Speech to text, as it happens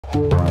Beep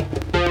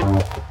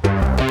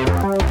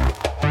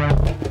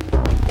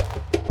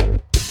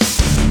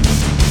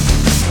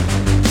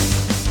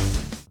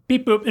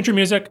boop, intro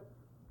music.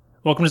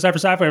 Welcome to Cypher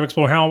Sci-Fi, where we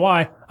explore how and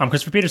why. I'm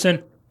Christopher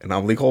Peterson. And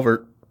I'm Lee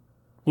Colbert.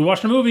 We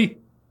watched a movie.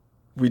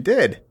 We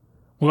did.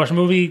 We watched a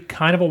movie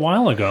kind of a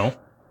while ago.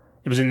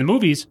 It was in the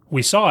movies.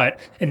 We saw it,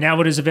 and now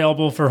it is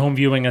available for home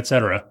viewing,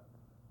 etc.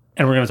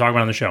 And we're going to talk about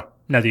it on the show,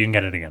 now that you can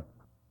get it again.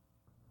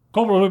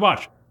 Colbert, what did we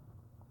watch?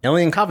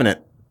 Alien Covenant.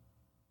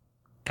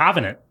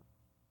 Covenant.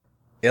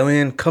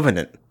 Alien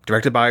Covenant,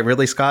 directed by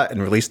Ridley Scott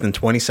and released in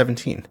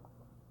 2017.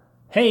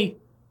 Hey,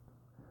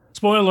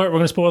 spoiler alert, we're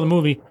going to spoil the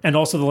movie, and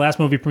also the last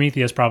movie,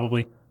 Prometheus,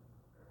 probably.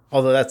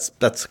 Although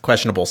that's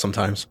questionable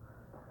sometimes.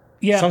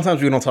 Yeah.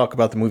 Sometimes we don't talk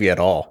about the movie at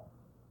all.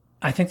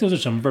 I think those are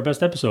some of our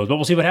best episodes, but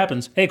we'll see what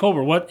happens. Hey,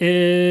 Colbert, what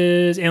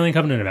is Alien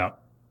Covenant about?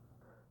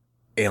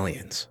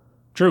 Aliens.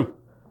 True.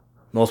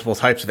 Multiple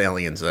types of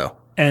aliens, though.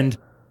 And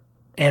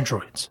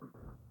androids.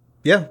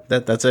 Yeah,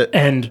 that's it.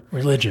 And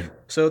religion.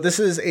 So this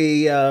is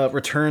a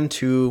return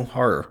to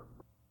horror.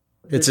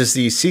 It's just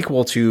the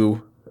sequel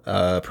to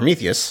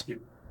Prometheus.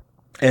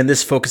 And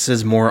this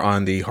focuses more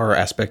on the horror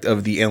aspect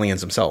of the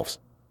aliens themselves.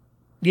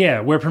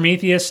 Yeah, where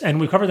Prometheus, and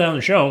we covered that on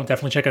the show.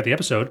 Definitely check out the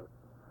episode.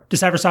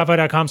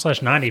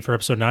 DecipherSci-Fi.com/90 for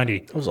episode 90.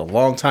 That was a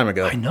long time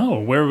ago. I know,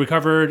 where we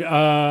covered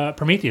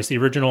Prometheus, the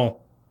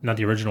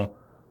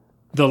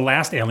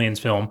last Aliens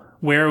film,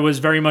 where it was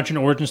very much an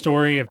origin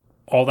story of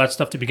all that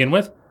stuff to begin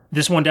with.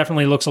 This one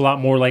definitely looks a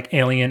lot more like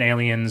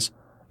Aliens,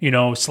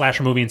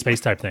 slasher movie in space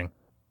type thing.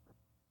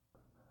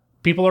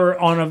 People are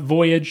on a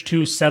voyage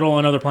to settle on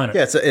another planet.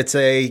 Yeah, it's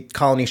a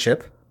colony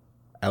ship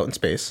out in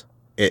space.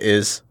 It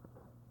is,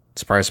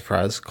 surprise,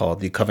 surprise, called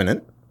the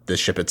Covenant, the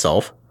ship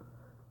itself.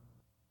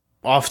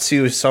 Off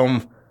to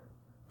some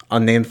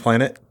unnamed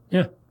planet.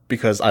 Yeah.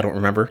 Because I don't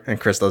remember, and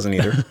Chris doesn't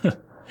either.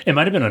 It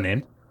might have been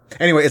unnamed.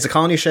 Anyway, it's a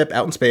colony ship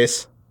out in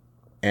space,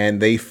 and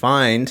they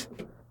find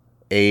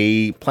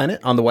a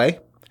planet on the way,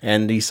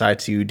 and decide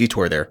to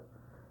detour there.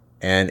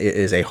 And it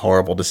is a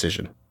horrible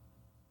decision.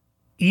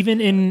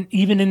 Even in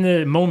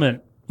the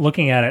moment,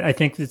 looking at it, I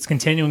think it's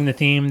continuing the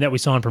theme that we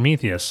saw in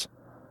Prometheus.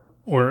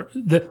 Or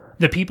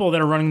the people that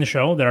are running the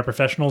show, that are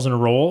professionals in a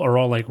role, are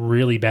all like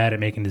really bad at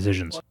making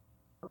decisions.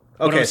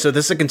 Okay, so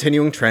this is a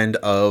continuing trend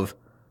of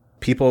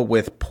people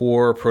with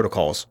poor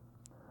protocols.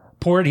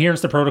 Poor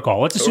adherence to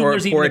protocol. Let's assume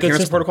there's even a good system. Poor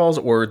adherence to protocols,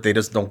 or they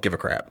just don't give a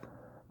crap.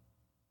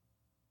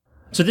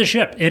 So this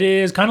ship, it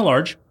is kind of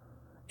large.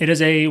 It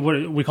is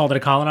what we called it, a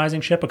colonizing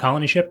ship, a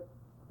colony ship.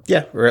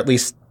 Yeah, or at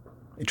least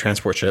a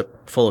transport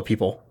ship full of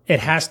people. It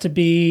has to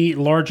be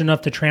large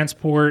enough to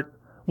transport...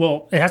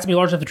 Well, it has to be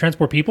large enough to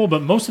transport people,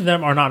 but most of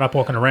them are not up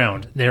walking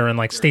around. They're in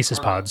like stasis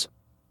pods.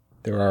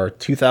 There are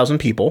 2,000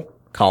 people,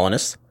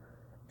 colonists,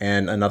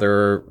 and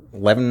another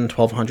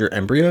 1,100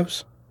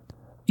 embryos?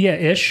 Yeah,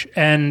 ish.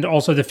 And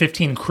also the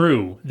 15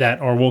 crew that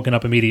are woken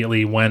up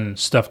immediately when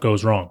stuff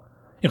goes wrong,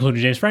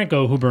 including James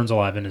Franco, who burns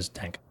alive in his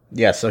tank.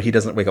 Yeah, so he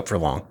doesn't wake up for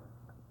long.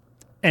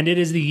 And it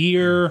is the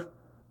year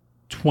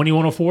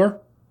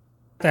 2104.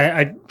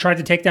 I tried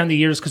to take down the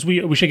years because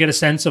we should get a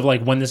sense of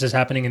like when this is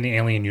happening in the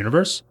alien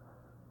universe.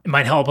 It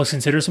might help us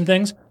consider some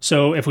things.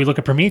 So if we look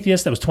at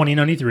Prometheus, that was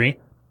 2093.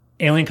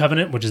 Alien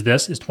Covenant, which is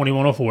this, is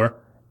 2104.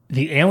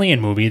 The Alien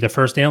movie, the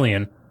first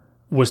Alien,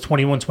 was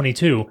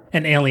 2122,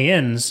 and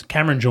Aliens,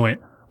 Cameron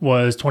joint,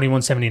 was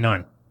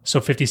 2179.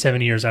 So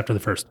 57 years after the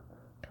first.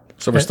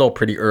 So we're still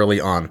pretty early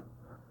on.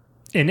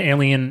 In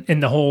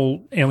the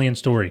whole Alien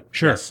story.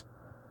 Sure. Yes.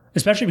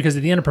 Especially because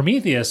at the end of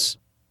Prometheus,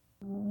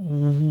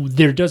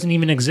 there doesn't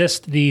even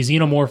exist the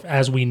xenomorph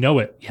as we know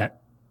it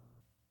yet.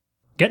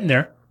 Getting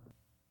there.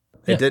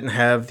 It didn't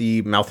have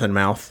the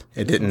mouth-in-mouth.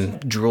 It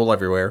didn't drool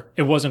everywhere.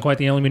 It wasn't quite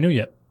the alien we knew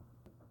yet.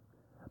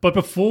 But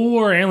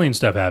before alien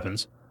stuff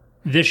happens,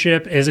 this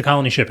ship is a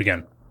colony ship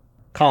again.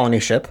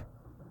 Colony ship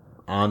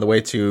on the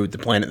way to the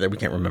planet that we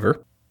can't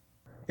remember.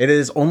 It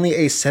is only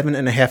a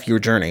 7.5-year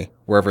journey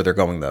wherever they're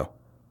going, though.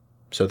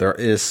 So there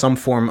is some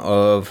form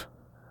of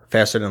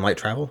faster-than-light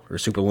travel or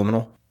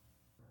superluminal.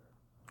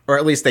 Or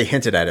at least they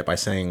hinted at it by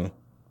saying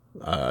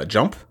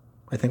jump,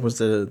 I think was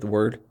the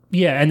word.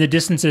 Yeah, and the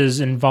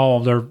distances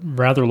involved are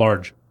rather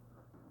large.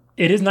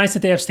 It is nice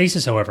that they have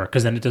stasis, however,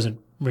 because then it doesn't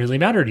really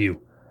matter to you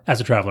as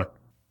a traveler.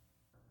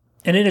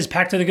 And it is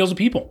packed to the gills of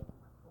people,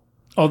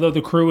 although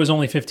the crew is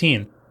only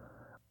 15.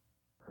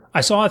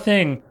 I saw a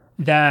thing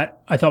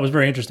that I thought was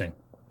very interesting.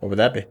 What would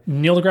that be?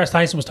 Neil deGrasse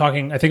Tyson was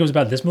talking, I think it was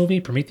about this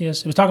movie,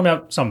 Prometheus. It was talking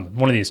about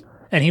one of these.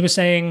 And he was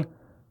saying,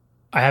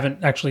 I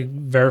haven't actually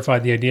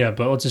verified the idea,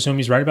 but let's assume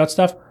he's right about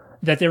stuff,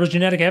 that there was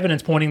genetic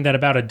evidence pointing that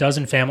about a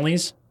dozen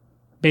families,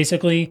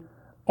 basically,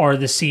 are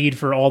the seed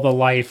for all the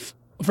life,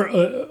 for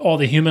all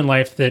the human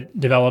life that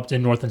developed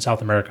in North and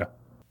South America.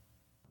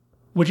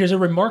 Which is a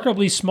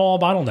remarkably small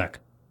bottleneck.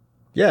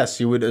 Yes,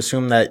 you would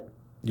assume that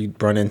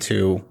you'd run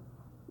into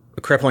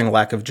a crippling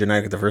lack of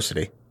genetic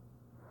diversity.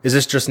 Is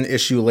this just an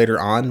issue later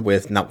on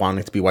with not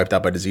wanting to be wiped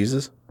out by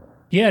diseases?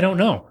 Yeah, I don't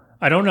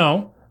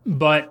know.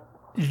 But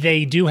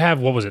they do have,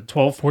 1,200,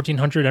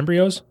 1,400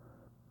 embryos?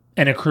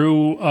 And a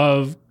crew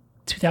of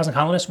 2,000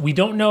 colonists. We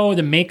don't know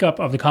the makeup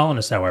of the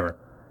colonists, however.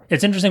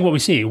 It's interesting what we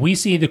see. We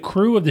see the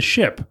crew of the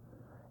ship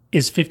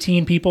is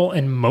 15 people,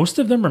 and most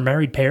of them are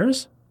married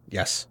pairs?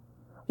 Yes.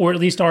 Or at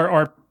least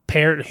are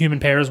human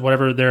pairs,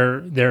 whatever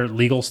their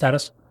legal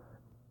status.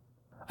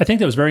 I think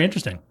that was very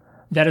interesting.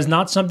 That is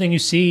not something you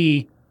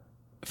see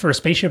for a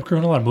spaceship crew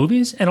in a lot of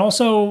movies. And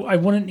also, I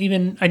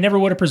never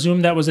would have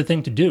presumed that was a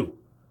thing to do.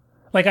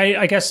 Like,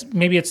 I guess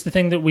maybe it's the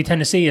thing that we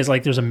tend to see is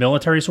like there's a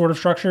military sort of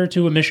structure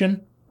to a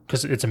mission,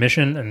 because it's a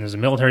mission and there's a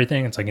military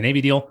thing. It's like a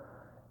Navy deal.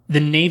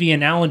 The Navy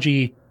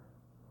analogy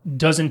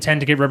doesn't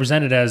tend to get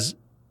represented as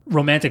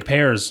romantic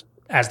pairs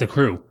as the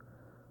crew.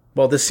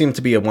 Well, this seemed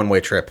to be a one-way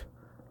trip.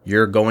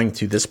 You're going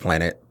to this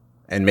planet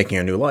and making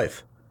a new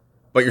life.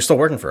 But you're still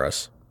working for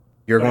us.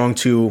 You're going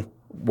to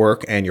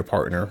work, and your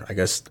partner, I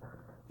guess,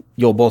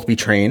 you'll both be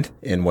trained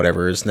in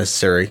whatever is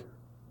necessary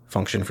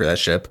function for that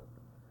ship.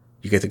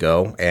 You get to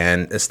go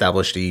and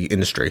establish the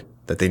industry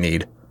that they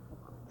need.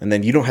 And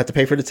then you don't have to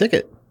pay for the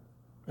ticket.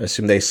 I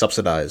assume they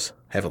subsidize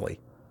heavily.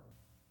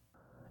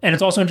 And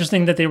it's also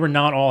interesting that they were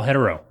not all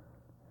hetero.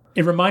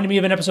 It reminded me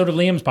of an episode of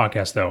Liam's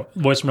podcast, though,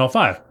 Voice from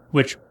L5,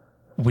 which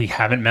we've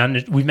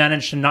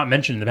managed to not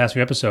mention in the past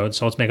few episodes,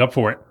 so let's make up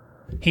for it.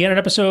 He had an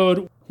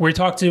episode where he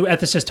talked to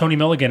ethicist Tony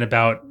Milligan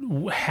about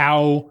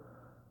how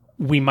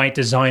we might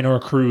design our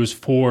crews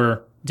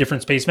for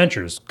different space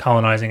ventures,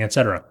 colonizing,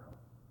 etc.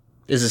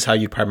 Is this how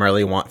you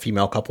primarily want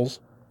female couples?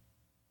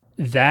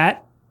 It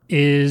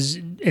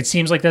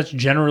seems like that's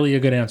generally a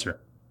good answer.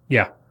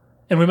 Yeah.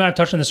 And we might have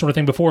touched on this sort of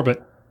thing before,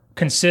 but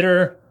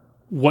consider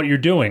what you're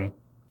doing.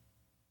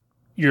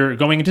 You're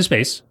going into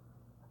space,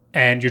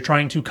 and you're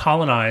trying to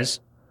colonize,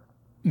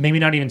 maybe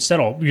not even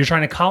settle, you're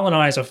trying to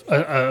colonize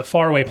a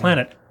faraway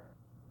planet.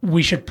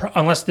 We should,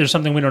 unless there's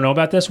something we don't know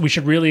about this, we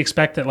should really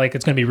expect that like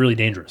it's going to be really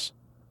dangerous.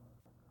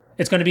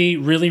 It's going to be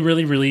really,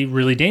 really, really,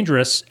 really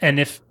dangerous. And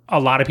if a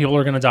lot of people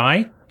are going to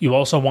die, you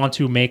also want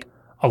to make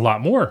a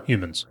lot more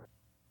humans.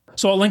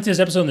 So I'll link to his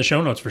episode in the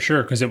show notes for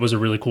sure, because it was a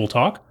really cool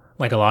talk,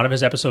 like a lot of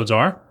his episodes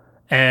are.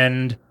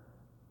 And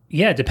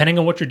yeah, depending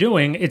on what you're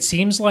doing, it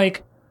seems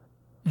like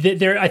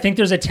I think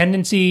there's a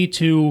tendency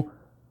to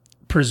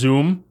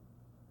presume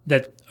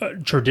that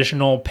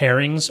traditional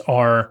pairings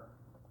are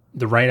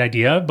the right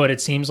idea, but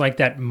it seems like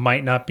that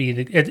might not be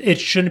it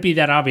shouldn't be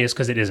that obvious,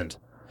 because it isn't.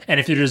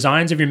 And if the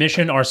designs of your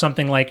mission are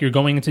something like you're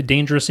going into a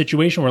dangerous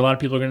situation where a lot of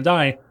people are going to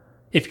die,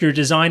 if you're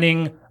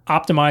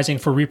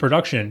optimizing for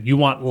reproduction, you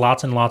want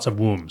lots and lots of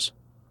wombs.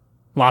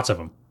 Lots of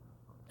them.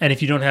 And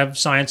if you don't have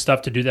science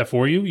stuff to do that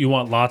for you, you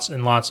want lots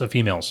and lots of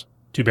females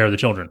to bear the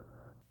children.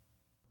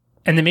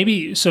 And then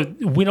maybe, so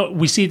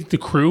we see that the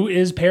crew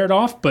is paired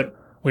off, but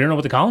we don't know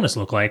what the colonists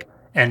look like.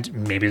 And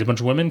maybe there's a bunch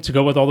of women to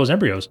go with all those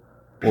embryos.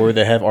 Or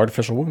they have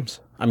artificial wombs.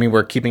 I mean,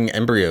 we're keeping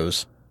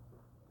embryos.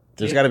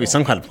 There's got to be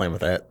some kind of plan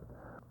with that.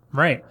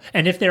 Right.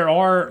 And if there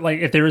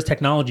is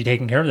technology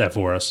taking care of that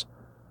for us,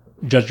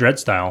 Judge Dredd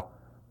style.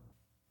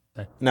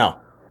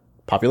 Now,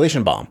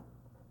 population bomb.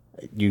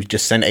 You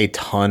just send a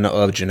ton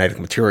of genetic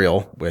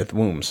material with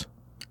wombs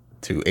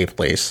to a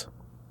place,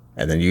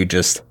 and then you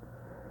just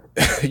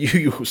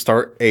you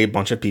start a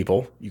bunch of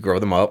people, you grow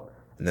them up,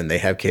 and then they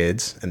have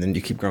kids, and then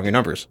you keep growing your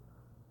numbers.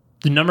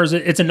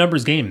 It's a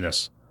numbers game,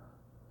 this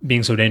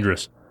being so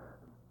dangerous.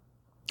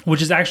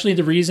 Which is actually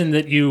the reason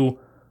that you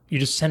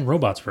just send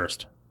robots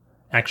first.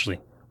 Actually,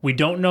 we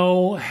don't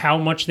know how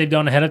much they've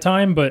done ahead of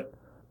time, but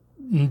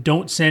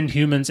don't send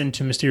humans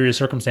into mysterious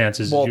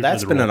circumstances. Well,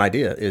 that's been an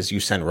idea, is you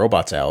send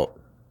robots out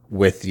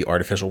with the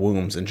artificial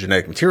wombs and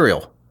genetic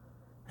material,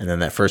 and then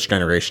that first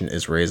generation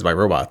is raised by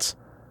robots.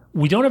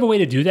 We don't have a way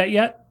to do that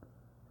yet.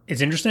 It's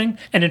interesting.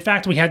 And in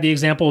fact, we had the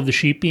example of the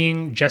sheep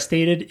being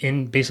gestated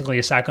in basically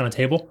a sack on a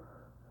table,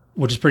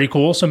 which is pretty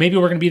cool. So maybe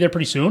we're going to be there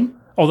pretty soon.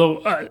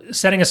 Although,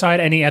 setting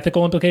aside any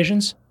ethical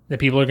implications, that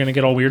people are going to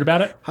get all weird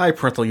about it. Hi,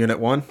 Parental Unit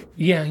 1.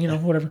 Yeah,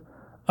 whatever.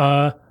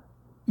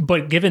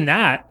 But given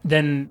that,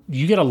 then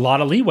you get a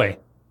lot of leeway.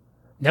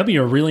 That'd be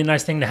a really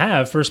nice thing to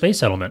have for a space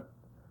settlement.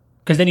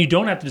 Because then you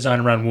don't have to design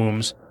around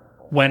wombs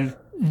when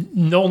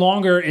no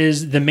longer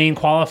is the main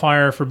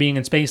qualifier for being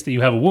in space that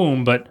you have a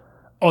womb, but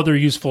other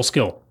useful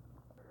skill.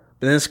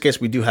 But in this case,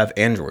 we do have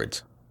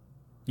androids.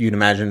 You'd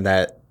imagine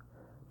that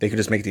they could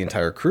just make the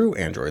entire crew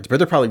androids, but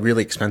they're probably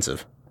really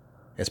expensive.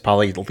 It's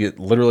probably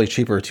literally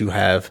cheaper to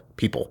have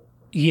people.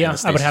 Yeah,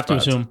 I would have to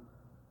assume.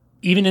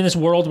 Even in this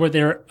world where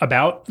they're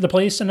about the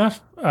place enough,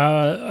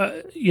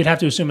 you'd have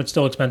to assume it's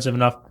still expensive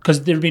enough,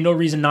 because there'd be no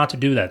reason not to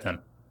do that then,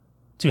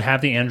 to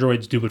have the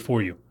androids do it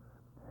for you.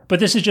 But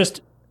this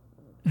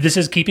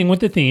is keeping with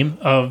the theme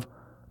of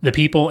the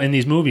people in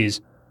these movies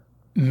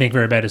make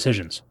very bad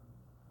decisions.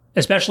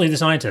 Especially the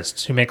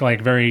scientists who make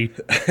like very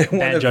bad judgments. It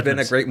would have been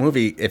a great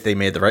movie if they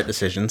made the right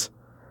decisions.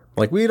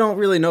 Like, we don't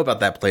really know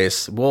about that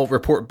place. We'll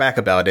report back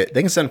about it.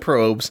 They can send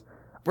probes.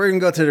 We're going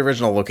to go to the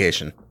original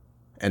location.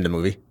 End the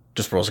movie.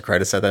 Just rolls the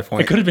credits at that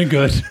point. It could have been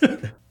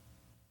good.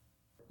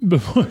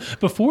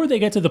 Before they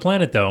get to the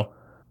planet, though,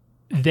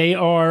 they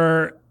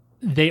are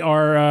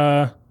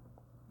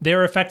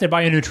affected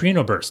by a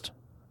neutrino burst,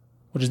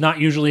 which is not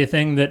usually a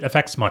thing that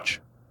affects much.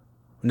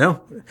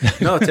 No,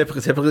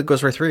 typically it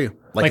goes right through you,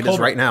 like it is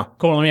right now.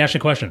 Cool, let me ask you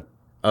a question.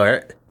 All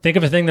right. Think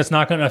of a thing that's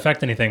not going to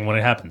affect anything when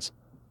it happens.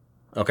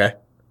 Okay.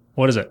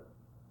 What is it?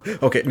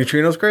 Okay,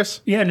 neutrinos,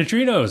 Chris? Yeah,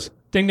 neutrinos.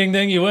 Ding, ding,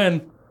 ding, you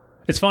win.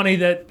 It's funny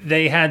that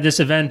they had this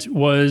event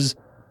was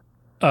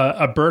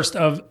a burst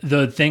of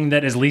the thing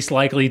that is least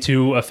likely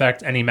to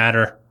affect any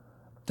matter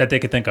that they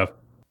could think of.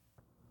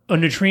 A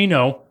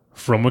neutrino,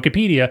 from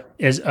Wikipedia,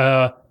 is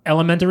a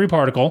elementary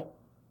particle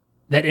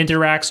that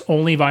interacts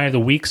only via the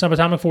weak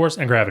subatomic force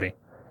and gravity.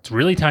 It's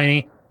really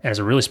tiny and has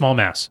a really small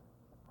mass.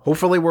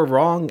 Hopefully we're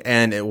wrong,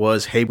 and it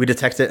was, hey, we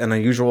detected an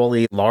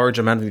unusually large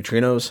amount of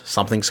neutrinos.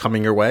 Something's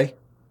coming your way.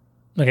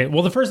 Okay,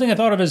 well, the first thing I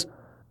thought of is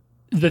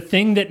the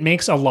thing that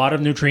makes a lot of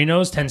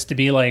neutrinos tends to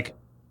be like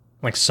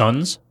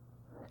suns,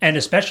 and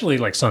especially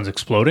like suns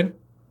exploding.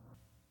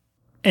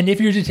 And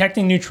if you're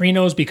detecting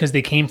neutrinos because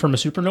they came from a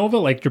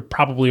supernova, like you're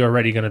probably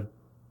already going to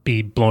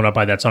be blown up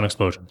by that sun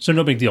explosion. So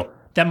no big deal.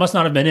 That must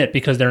not have been it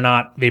because they're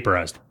not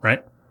vaporized,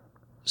 right?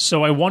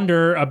 So I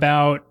wonder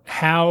about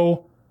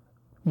how,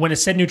 when it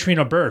said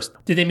neutrino burst,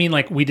 did they mean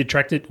like we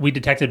detected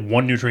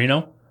one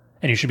neutrino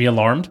and you should be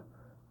alarmed?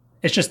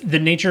 It's just the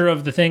nature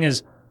of the thing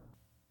is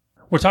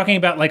we're talking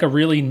about like a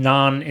really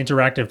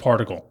non-interactive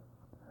particle.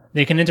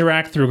 They can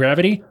interact through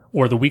gravity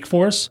or the weak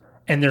force,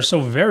 and they're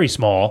so very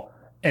small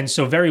and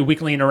so very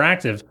weakly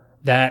interactive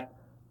that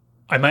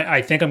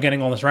I think I'm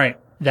getting all this right,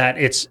 that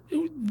it's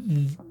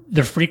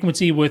the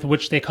frequency with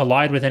which they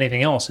collide with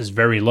anything else is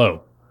very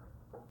low.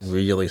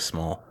 Really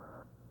small.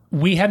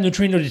 We have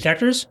neutrino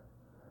detectors.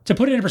 To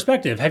put it in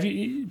perspective,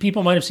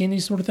 people might have seen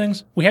these sort of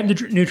things. We have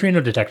neutrino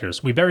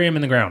detectors. We bury them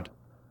in the ground,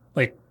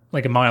 like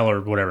a mile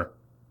or whatever.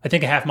 I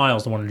think a half mile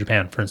is the one in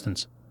Japan, for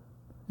instance.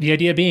 The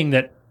idea being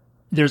that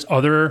there's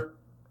other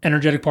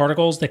energetic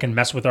particles that can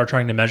mess with our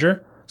trying to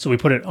measure. So we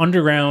put it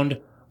underground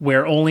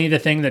where only the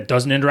thing that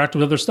doesn't interact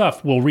with other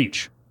stuff will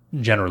reach,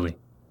 generally.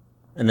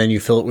 And then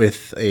you fill it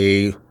with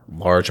a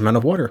large amount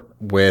of water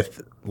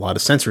with a lot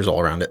of sensors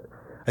all around it.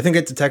 I think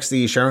it detects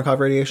the Cherenkov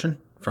radiation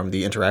from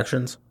the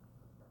interactions.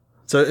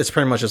 So it's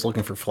pretty much just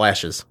looking for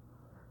flashes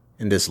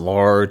in this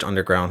large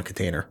underground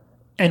container.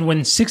 And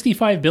when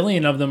 65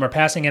 billion of them are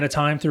passing at a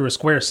time through a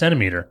square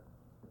centimeter,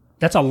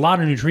 that's a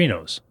lot of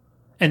neutrinos.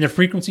 And the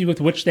frequency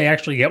with which they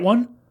actually get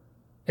one,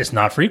 it's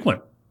not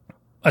frequent.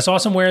 I saw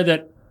somewhere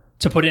that,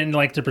 to put it in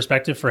like the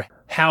perspective for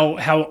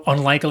how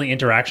unlikely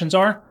interactions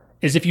are,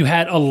 is if you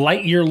had a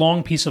light year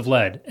long piece of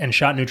lead and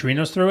shot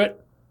neutrinos through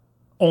it,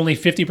 only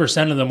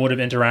 50% of them would have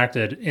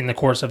interacted in the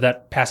course of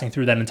that passing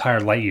through that entire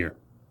light year.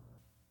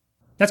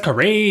 That's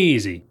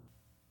crazy.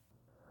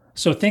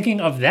 So thinking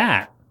of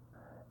that,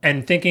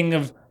 and thinking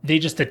of they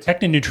just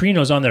detected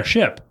neutrinos on their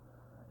ship,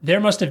 there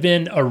must have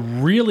been a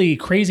really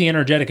crazy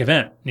energetic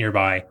event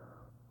nearby,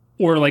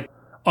 or like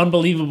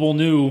unbelievable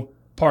new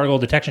particle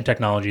detection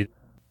technology.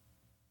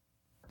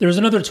 There's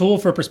another tool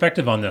for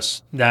perspective on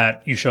this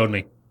that you showed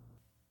me.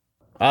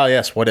 Ah,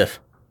 yes. What if?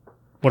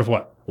 What if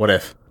what? What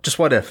if? Just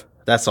what if.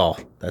 That's all.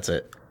 That's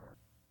it.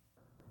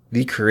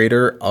 The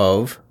creator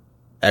of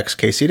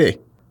XKCD,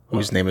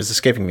 whose name is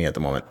escaping me at the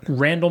moment.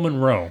 Randall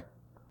Munroe,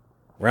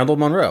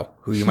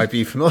 who you might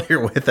be familiar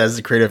with as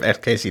the creator of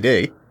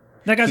XKCD.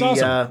 That guy's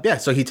awesome.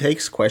 So he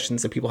takes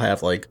questions that people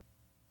have, like,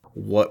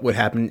 what would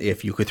happen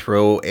if you could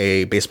throw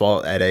a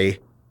baseball at a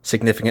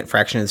significant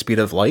fraction of the speed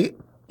of light?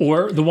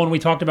 Or the one we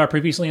talked about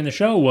previously in the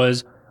show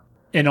was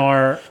in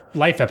our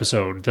Life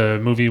episode, the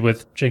movie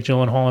with Jake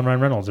Gyllenhaal and Ryan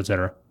Reynolds,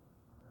 etc.,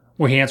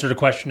 where he answered a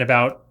question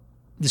about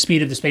the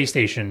speed of the space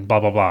station,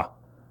 blah, blah, blah.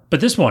 But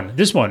this one,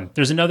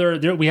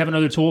 we have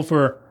another tool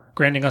for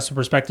granting us a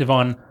perspective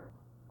on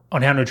how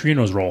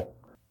neutrinos roll.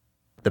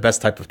 The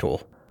best type of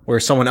tool, where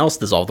someone else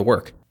does all the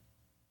work.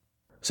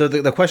 So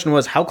the question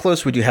was, how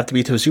close would you have to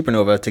be to a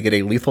supernova to get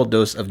a lethal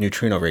dose of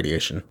neutrino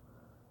radiation?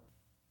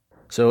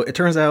 So it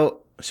turns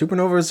out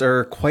supernovas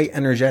are quite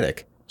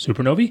energetic.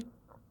 Supernovae?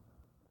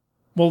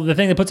 Well, the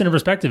thing that puts it in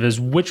perspective is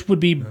which would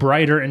be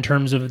brighter in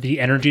terms of the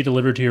energy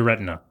delivered to your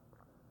retina?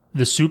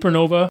 The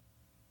supernova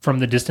from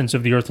the distance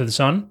of the Earth to the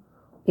Sun,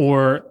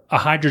 or a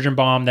hydrogen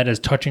bomb that is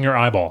touching your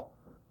eyeball?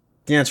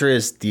 The answer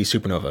is the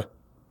supernova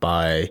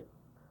by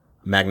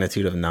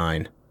magnitude of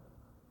 9.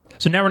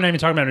 So now we're not even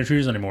talking about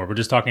neutrinos anymore. We're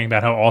just talking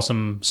about how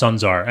awesome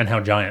suns are and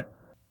how giant.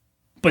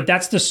 But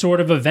that's the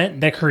sort of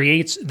event that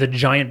creates the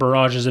giant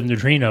barrages of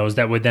neutrinos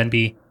that would then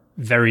be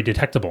very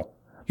detectable.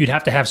 You'd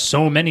have to have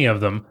so many of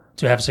them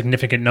to have a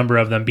significant number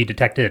of them be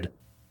detected.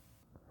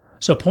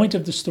 So point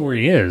of the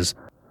story is,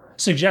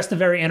 suggest a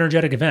very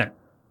energetic event.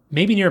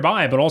 Maybe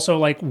nearby, but also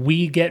like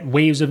we get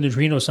waves of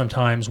neutrinos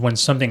sometimes when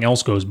something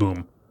else goes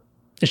boom.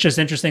 It's just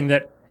interesting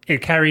that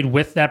it carried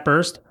with that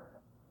burst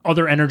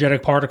other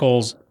energetic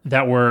particles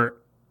that were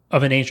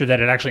of a nature that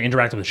it actually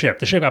interacted with the ship.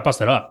 The ship got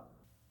busted up.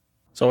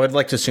 So I'd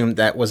like to assume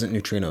that wasn't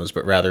neutrinos,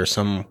 but rather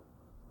some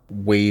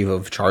wave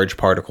of charged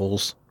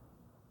particles.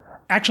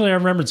 Actually, I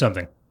remembered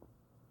something.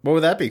 What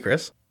would that be,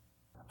 Chris?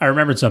 I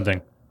remembered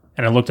something,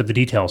 and I looked at the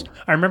details.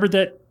 I remembered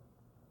that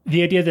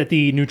the idea that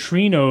the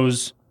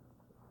neutrinos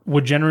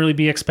would generally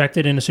be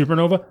expected in a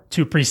supernova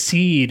to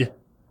precede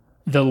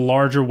the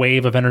larger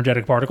wave of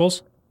energetic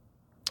particles.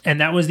 And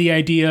that was the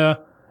idea,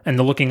 and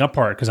the looking up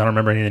part, because I don't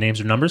remember any of the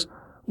names or numbers,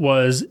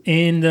 was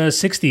in the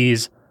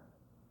 60s,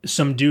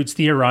 some dudes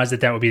theorized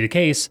that would be the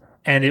case,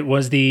 and it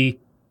was the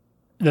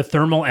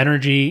thermal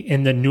energy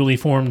in the newly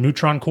formed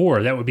neutron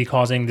core that would be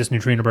causing this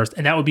neutrino burst,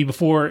 and that would be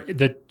before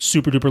the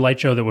super duper light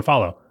show that would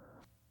follow.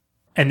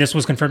 And this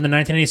was confirmed in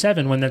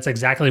 1987 when that's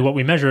exactly what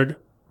we measured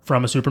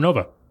from a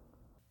supernova.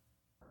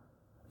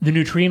 The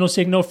neutrino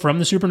signal from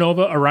the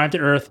supernova arrived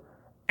at Earth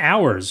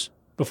hours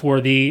before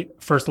the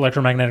first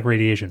electromagnetic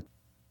radiation,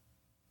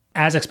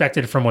 as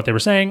expected from what they were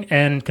saying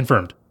and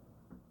confirmed.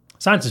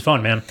 Science is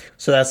fun, man.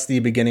 So that's the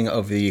beginning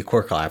of the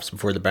core collapse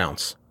before the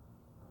bounce,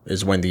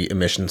 is when the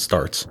emission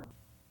starts.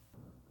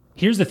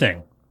 Here's the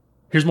thing.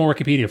 Here's more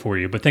Wikipedia for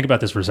you, but think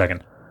about this for a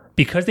second.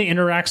 Because they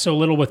interact so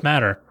little with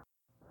matter,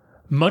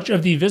 much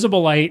of the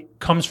visible light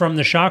comes from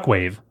the shock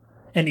wave,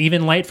 and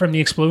even light from the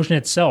explosion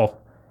itself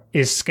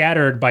is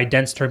scattered by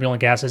dense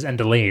turbulent gases and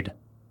delayed.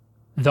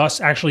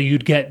 Thus, actually,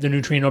 you'd get the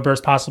neutrino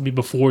burst possibly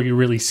before you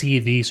really see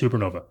the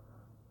supernova.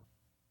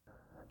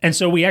 And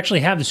so we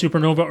actually have the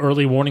supernova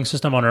early warning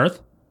system on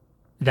Earth.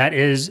 That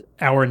is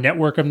our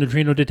network of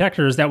neutrino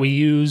detectors that we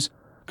use.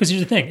 Because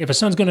here's the thing, if a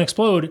sun's going to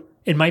explode,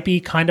 it might be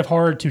kind of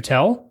hard to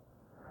tell.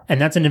 And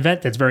that's an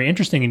event that's very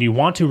interesting and you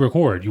want to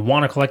record. You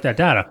want to collect that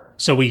data.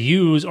 So we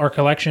use our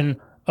collection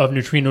of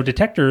neutrino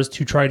detectors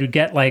to try to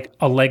get like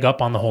a leg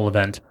up on the whole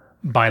event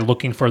by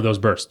looking for those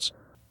bursts.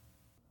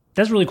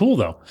 That's really cool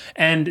though.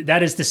 And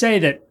that is to say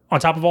that on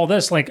top of all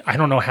this, like, I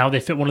don't know how they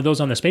fit one of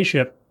those on the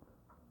spaceship.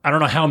 I don't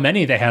know how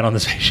many they had on the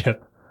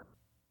spaceship.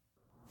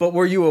 But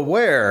were you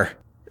aware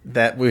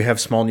that we have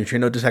small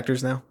neutrino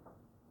detectors now?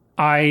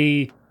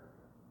 I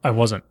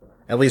wasn't.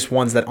 At least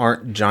ones that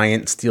aren't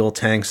giant steel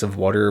tanks of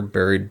water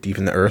buried deep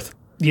in the earth.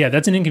 Yeah,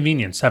 that's an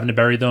inconvenience, having to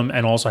bury them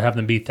and also have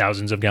them be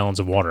thousands of gallons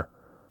of water.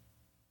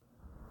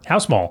 How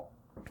small?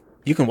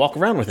 You can walk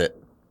around with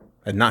it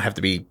and not have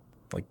to be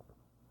like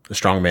a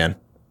strong man.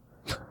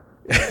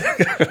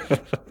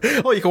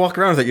 Well, you can walk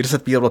around with it. You just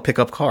have to be able to pick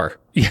up car.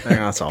 Yeah,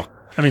 that's all.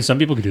 I mean, some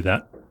people could do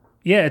that.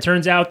 Yeah, it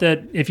turns out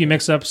that if you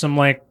mix up some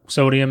like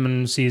sodium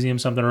and cesium,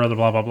 something or other,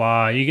 blah, blah,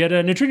 blah, you get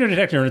a neutrino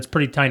detector and it's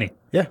pretty tiny.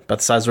 Yeah, about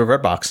the size of a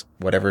red box,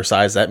 whatever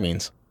size that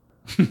means.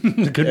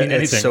 It could mean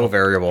anything. It's so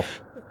variable.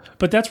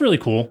 But that's really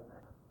cool.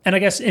 And I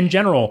guess in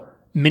general,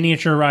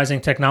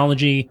 miniaturizing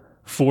technology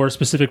for a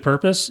specific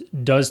purpose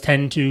does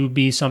tend to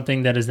be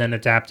something that is then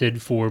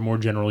adapted for more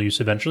general use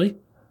eventually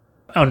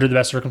under the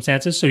best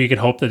circumstances. So you could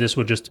hope that this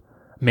would just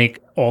make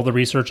all the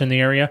research in the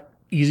area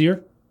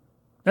easier.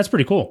 That's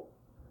pretty cool.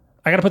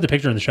 I got to put the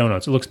picture in the show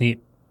notes. It looks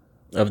neat.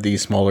 Of the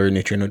smaller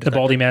neutrino detector. The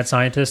baldy mad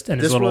scientist and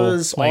his little...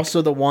 This was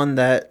also the one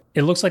that...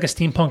 It looks like a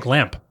steampunk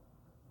lamp.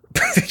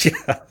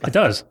 Yeah. It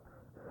does.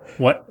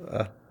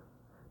 What?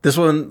 This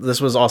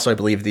was also, I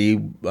believe,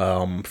 the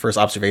first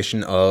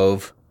observation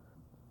of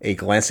a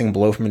glancing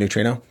blow from a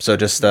neutrino. So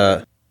just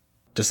a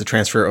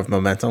transfer of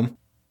momentum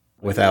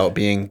without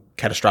being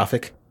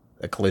catastrophic,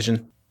 a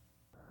collision.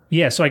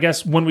 Yeah, so I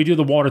guess when we do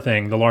the water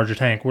thing, the larger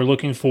tank, we're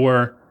looking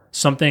for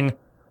something...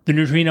 The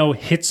neutrino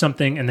hits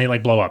something and they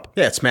like blow up.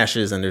 Yeah, it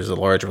smashes and there's a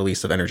large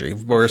release of energy.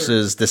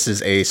 Versus this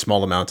is a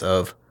small amount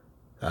of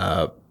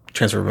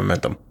transfer of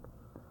momentum.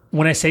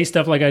 When I say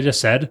stuff like I just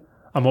said,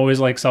 I'm always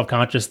like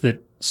self-conscious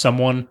that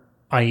someone,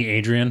 i.e.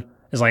 Adrian,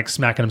 is like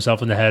smacking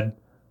himself in the head,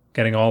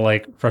 getting all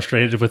like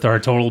frustrated with our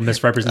total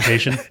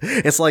misrepresentation.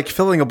 It's like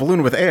filling a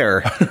balloon with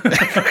air.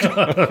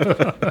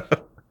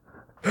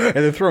 And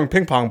then throwing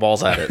ping pong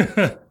balls at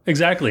it.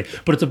 Exactly.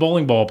 But it's a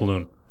bowling ball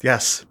balloon.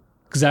 Yes.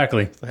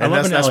 Exactly. And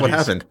that's what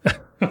happened.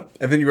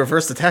 And then you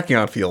reverse the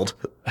tachyon field.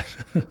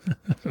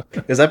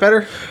 Is that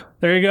better?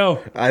 There you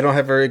go. I don't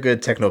have very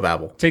good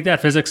technobabble. Take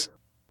that, physics.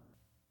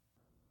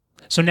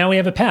 So now we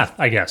have a path,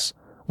 I guess.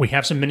 We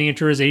have some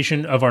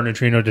miniaturization of our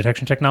neutrino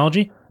detection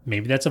technology.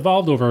 Maybe that's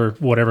evolved over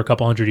whatever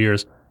couple hundred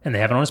years, and they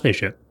have it on a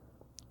spaceship.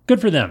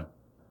 Good for them.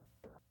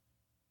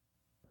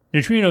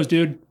 Neutrinos,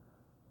 dude.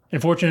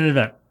 Unfortunate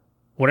event.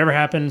 Whatever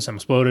happened, some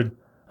exploded.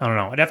 I don't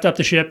know. It effed up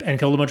the ship and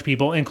killed a bunch of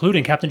people,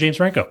 including Captain James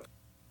Franco.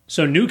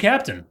 So new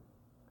captain.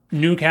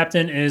 New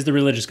captain is the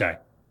religious guy.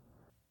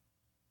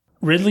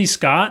 Ridley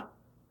Scott,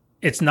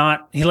 it's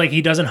not...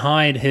 He doesn't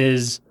hide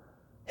his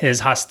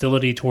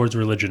hostility towards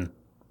religion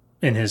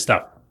in his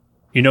stuff.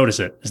 You notice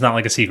it. It's not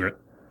like a secret.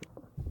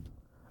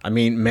 I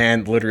mean,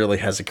 man literally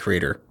has a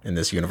creator in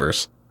this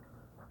universe.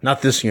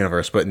 Not this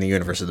universe, but in the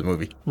universe of the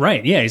movie.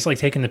 Right, yeah. He's like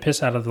taking the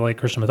piss out of the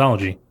Christian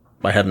mythology.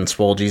 By having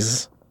swole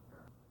Jesus?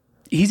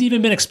 He's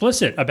even been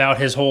explicit about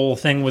his whole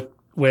thing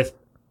with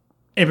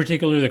in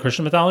particular, the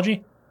Christian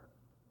mythology.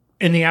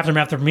 In the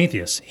aftermath of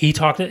Prometheus, he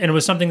talked, and it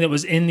was something that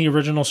was in the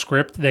original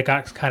script that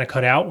got kind of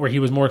cut out, where he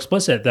was more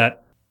explicit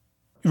that,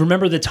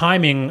 remember the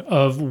timing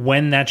of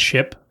when that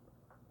ship,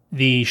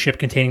 the ship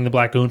containing the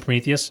Black Goon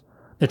Prometheus,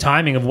 the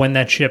timing of when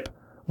that ship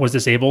was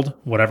disabled,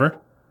 whatever,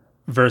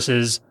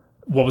 versus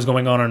what was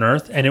going on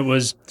Earth, and it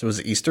was... So was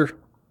it Easter?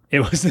 It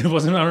wasn't, I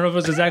don't know if it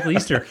was exactly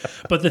Easter,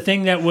 but the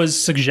thing that was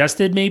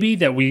suggested maybe,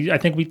 I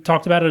think we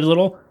talked about it a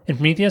little in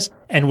Prometheus,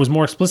 and was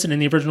more explicit in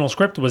the original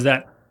script, was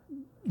that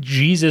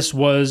Jesus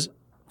was,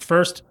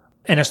 first,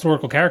 an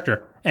historical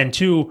character, and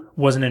two,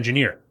 was an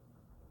engineer.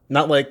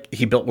 Not like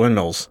he built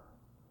windmills,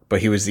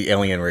 but he was the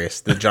alien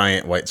race, the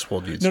giant white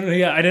swole dudes. No,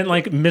 yeah, I didn't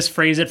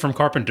misphrase it from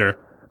Carpenter,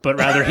 but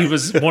rather he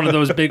was one of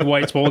those big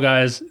white swole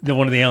guys,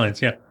 one of the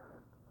aliens, yeah.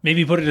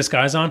 Maybe he put a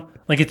disguise on.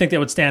 You'd think that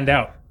would stand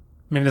out.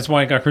 Maybe that's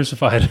why he got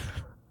crucified.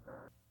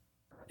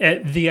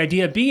 The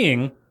idea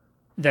being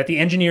that the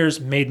engineers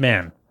made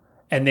man,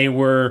 and they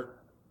were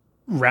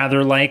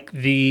rather like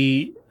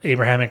the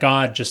Abrahamic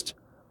God, just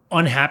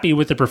unhappy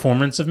with the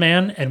performance of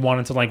man and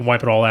wanted to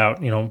wipe it all out.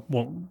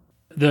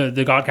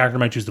 The God character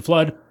might choose the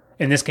flood.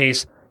 In this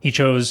case, he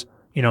chose,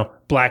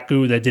 black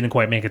goo that didn't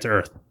quite make it to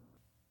Earth.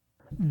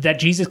 That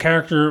Jesus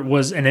character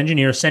was an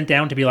engineer sent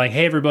down to be like,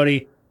 hey,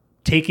 everybody,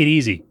 take it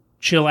easy,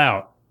 chill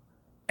out.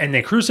 And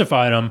they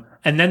crucified him,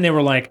 and then they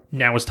were like,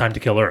 now it's time to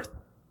kill Earth.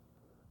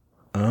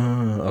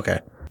 Oh, okay.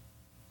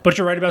 But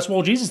you're right about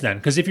Swole Jesus then,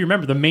 because if you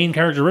remember, the main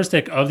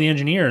characteristic of the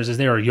engineers is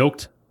they are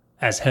yoked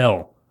as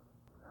hell.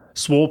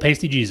 Swole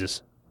pasty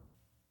Jesus.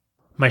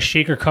 My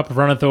shaker cup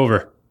runneth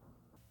over.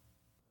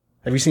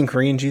 Have you seen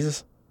Korean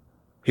Jesus?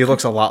 He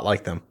looks a lot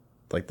like them,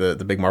 like the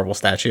big marble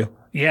statue.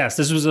 Yes,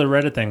 this was a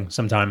Reddit thing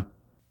sometime.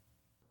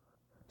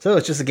 So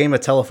it's just a game of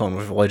telephone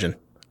with religion,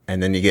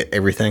 and then you get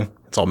everything.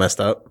 It's all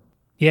messed up.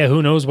 Yeah,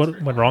 who knows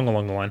what went wrong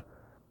along the line.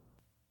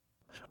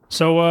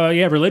 So,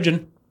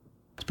 religion.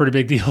 It's a pretty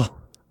big deal.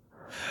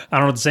 I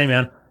don't know what to say,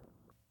 man.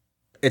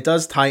 It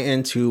does tie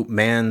into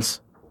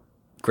man's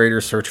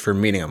greater search for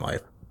meaning in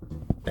life.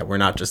 That we're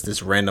not just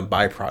this random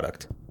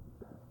byproduct.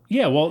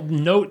 Yeah, well,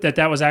 note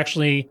that was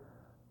actually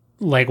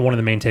one of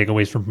the main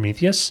takeaways from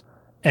Prometheus,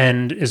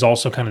 and is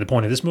also kind of the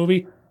point of this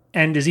movie,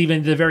 and is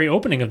even the very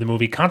opening of the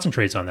movie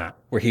concentrates on that.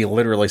 Where he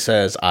literally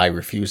says, I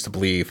refuse to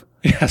believe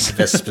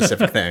this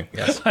specific thing.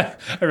 Yes. I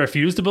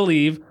refuse to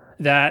believe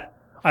that,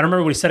 I don't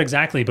remember what he said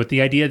exactly, but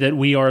the idea that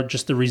we are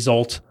just the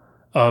result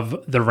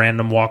of the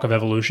random walk of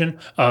evolution,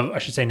 of, I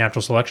should say,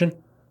 natural selection.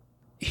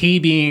 He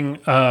being...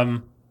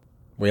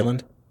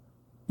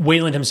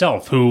 Wayland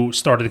himself, who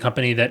started the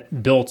company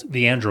that built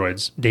the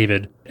androids,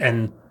 David,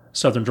 and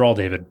Southern Drawl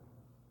David.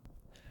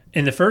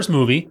 In the first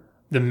movie,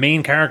 the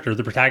main character,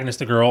 the protagonist,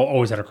 the girl,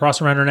 always had a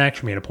cross around her neck.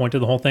 She made a point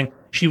of the whole thing.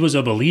 She was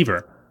a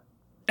believer.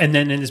 And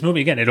then in this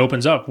movie, again, it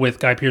opens up with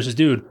Guy Pearce's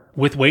dude,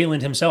 with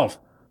Wayland himself,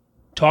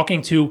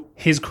 talking to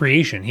his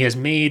creation. He has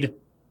made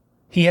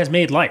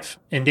life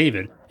in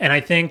David. And I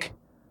think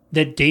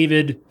that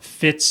David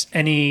fits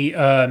any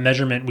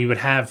measurement we would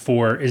have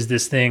for, is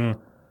this thing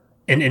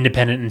an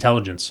independent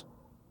intelligence?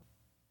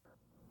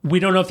 We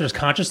don't know if there's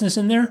consciousness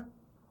in there.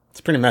 It's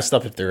pretty messed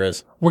up if there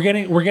is. We're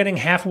getting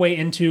halfway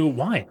into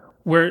why?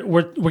 We're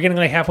getting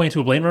halfway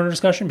into a Blade Runner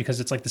discussion because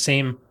it's the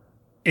same.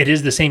 It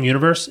is the same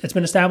universe. It's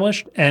been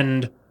established,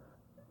 and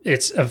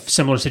it's a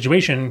similar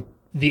situation.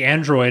 The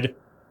android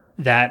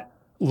that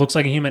looks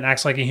like a human,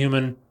 acts like a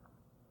human,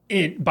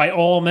 it, by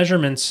all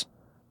measurements,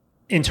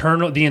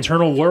 the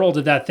internal world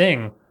of that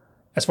thing,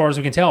 as far as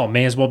we can tell,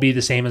 may as well be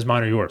the same as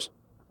mine or yours.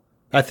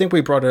 I think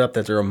we brought it up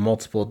that there are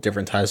multiple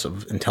different types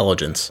of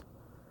intelligence.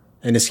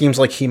 And it seems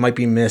like he might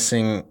be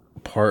missing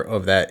part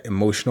of that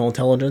emotional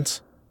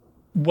intelligence.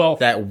 Well,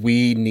 that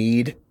we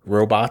need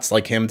robots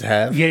like him to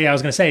have. Yeah, I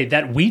was going to say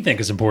that we think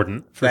is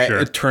important for that sure.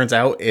 It turns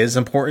out is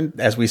important,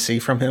 as we see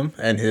from him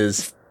and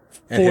his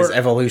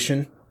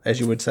evolution, as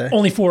you would say.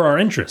 Only for our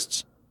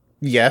interests.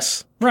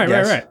 Yes.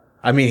 Right.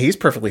 I mean, he's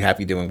perfectly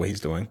happy doing what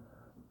he's doing.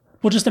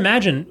 Well, just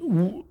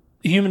imagine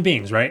human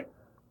beings, right?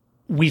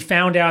 We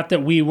found out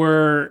that we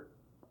were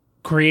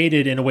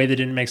created in a way that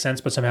didn't make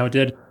sense, but somehow it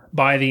did,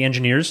 by the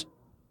engineers.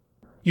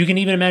 You can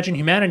even imagine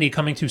humanity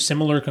coming to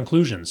similar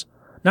conclusions.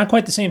 Not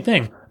quite the same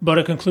thing, but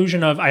a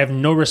conclusion of, I have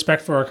no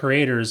respect for our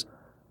creators.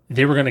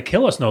 They were going to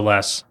kill us, no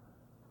less.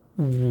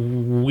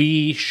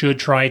 We should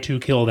try to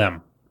kill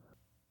them.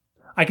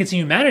 I could see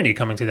humanity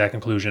coming to that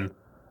conclusion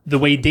the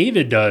way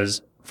David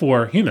does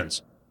for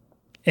humans.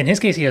 In his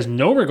case, he has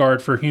no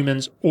regard for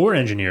humans or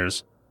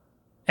engineers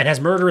and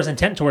has murderous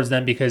intent towards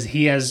them because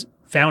he has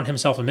found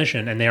himself a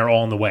mission and they are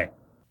all in the way.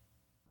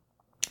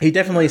 He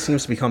definitely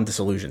seems to become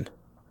disillusioned.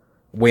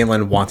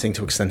 Wayland wanting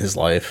to extend his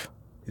life,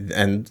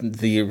 and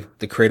the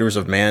creators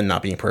of man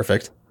not being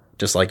perfect,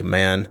 just like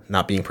man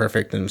not being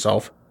perfect in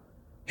himself.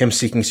 Him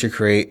seeking to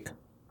create,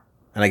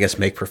 and I guess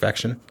make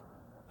perfection.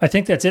 I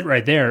think that's it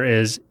right there,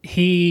 is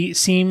he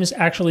seems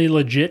actually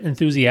legit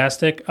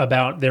enthusiastic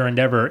about their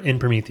endeavor in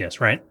Prometheus,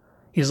 right?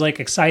 He's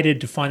excited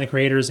to find the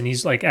creators, and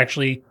he's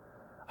actually,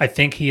 I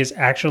think he is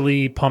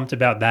actually pumped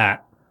about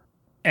that.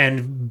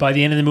 And by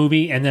the end of the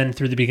movie, and then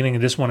through the beginning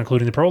of this one,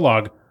 including the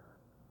prologue,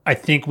 I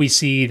think we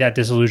see that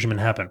disillusionment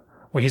happen,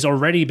 where he's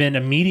already been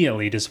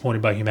immediately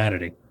disappointed by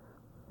humanity.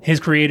 His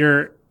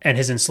creator and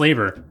his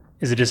enslaver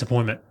is a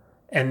disappointment.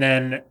 And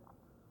then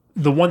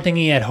the one thing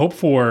he had hoped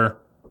for,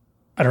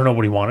 I don't know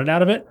what he wanted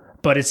out of it,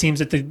 but it seems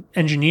that the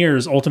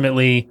engineers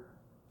ultimately,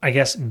 I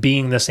guess,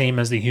 being the same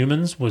as the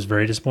humans was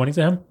very disappointing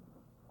to him.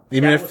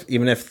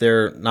 Even if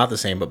they're not the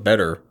same, but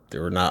better, they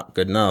were not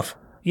good enough.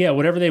 Yeah,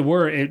 whatever they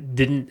were,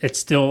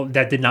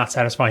 that did not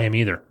satisfy him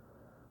either.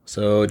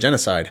 So,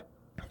 genocide.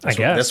 I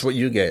guess. That's what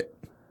you get.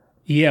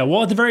 Yeah,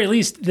 well, at the very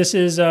least, this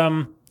is,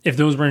 if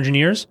those were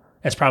engineers,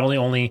 it's probably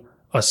only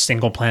a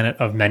single planet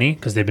of many,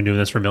 because they've been doing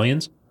this for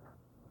millions.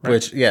 Right?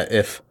 Which, yeah,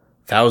 if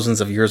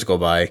thousands of years go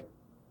by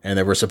and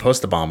they were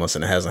supposed to bomb us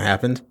and it hasn't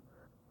happened,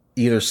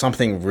 either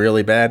something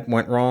really bad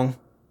went wrong,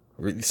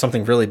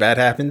 something really bad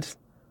happened,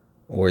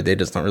 or they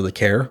just don't really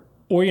care.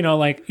 Or, you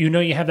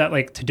have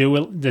that,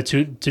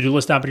 to-do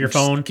list app on your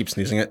phone. Keep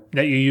sneezing it.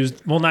 That you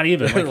used, well, not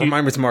even.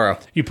 Remind me tomorrow.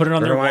 You put it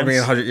on there once. Remind me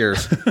in 100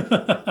 years.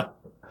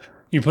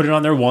 You put it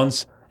on there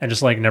once and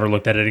just, never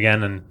looked at it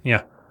again, and,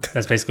 yeah,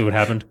 that's basically what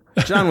happened.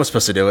 John was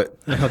supposed to do it.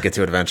 He'll get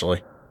to it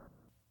eventually.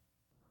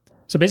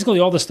 So basically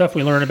all the stuff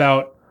we learn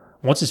about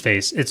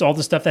What's-His-Face, it's all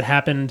the stuff that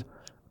happened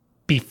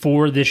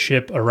before this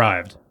ship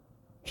arrived.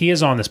 He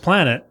is on this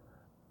planet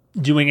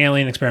doing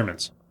alien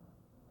experiments.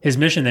 His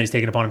mission that he's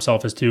taken upon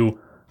himself is to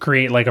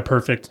create a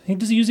perfect...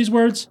 Does he use these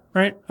words,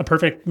 right? A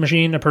perfect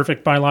machine, a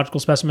perfect biological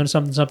specimen,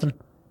 something.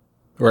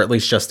 Or at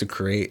least just to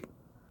create.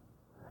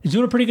 He's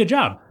doing a pretty good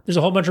job. There's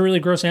a whole bunch of really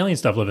gross alien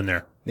stuff living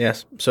there.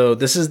 Yes. So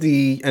this is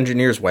the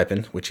engineer's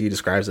weapon, which he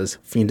describes as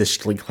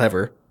fiendishly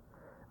clever,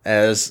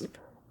 as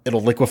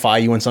it'll liquefy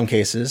you in some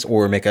cases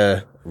or make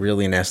a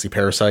really nasty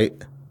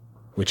parasite,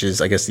 which is,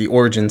 I guess, the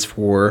origins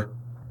for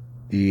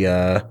the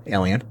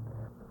alien.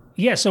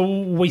 Yeah, so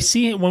when we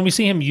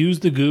see him use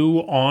the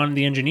goo on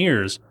the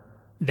engineers,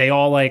 they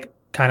all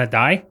kind of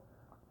die.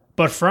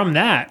 But from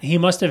that, he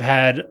must have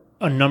had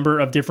a number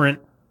of different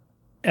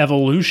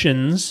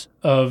evolutions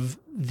of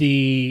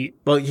the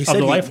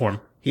life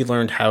form. He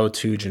learned how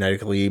to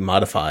genetically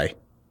modify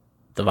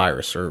the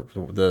virus or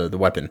the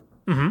weapon.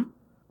 Mm-hmm.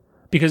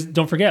 Because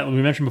don't forget,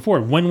 we mentioned before,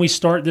 when we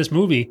start this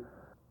movie,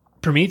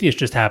 Prometheus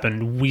just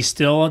happened. We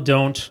still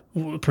don't...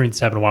 Prometheus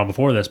happened a while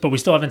before this, but we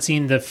still haven't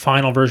seen the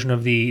final version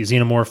of the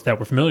xenomorph that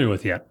we're familiar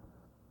with yet.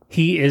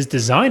 He is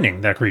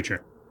designing that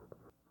creature.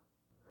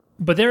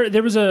 But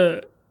there was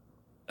a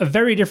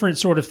very different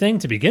sort of thing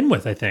to begin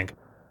with, I think.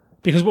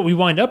 Because what we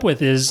wind up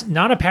with is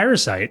not a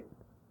parasite.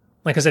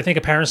 Because I think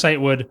a parasite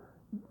would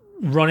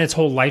run its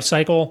whole life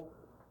cycle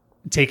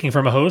taking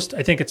from a host.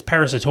 I think it's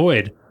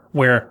parasitoid,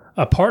 where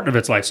a part of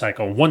its life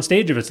cycle, one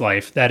stage of its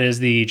life, that is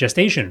the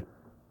gestation,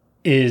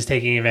 is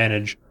taking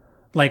advantage,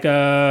 like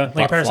a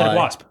parasitic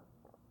wasp.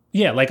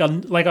 Yeah, like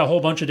a whole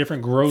bunch of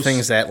different gross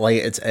things that lay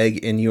its egg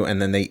in you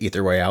and then they eat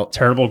their way out.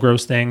 Terrible,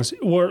 gross things,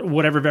 or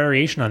whatever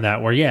variation on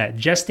that. Where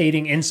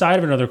gestating inside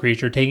of another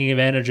creature, taking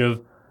advantage of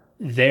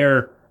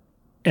their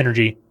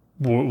energy,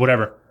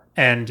 whatever,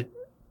 and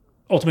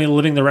ultimately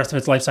living the rest of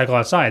its life cycle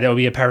outside. That would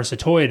be a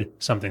parasitoid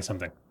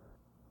something.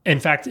 In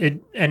fact,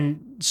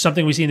 and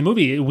something we see in the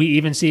movie, we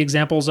even see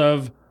examples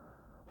of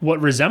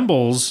what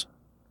resembles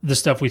the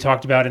stuff we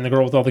talked about in The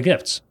Girl with All the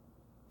Gifts,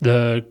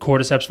 the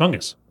cordyceps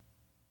fungus.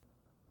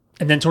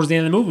 And then towards the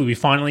end of the movie, we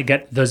finally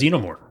get the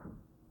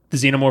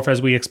xenomorph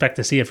as we expect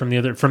to see it from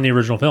the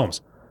original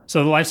films.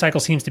 So the life cycle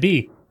seems to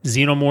be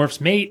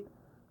xenomorphs mate,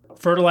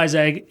 fertilize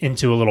egg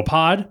into a little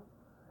pod,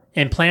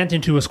 and plant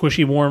into a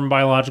squishy, warm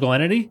biological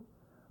entity,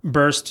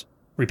 burst,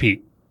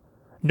 repeat.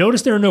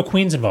 Notice there are no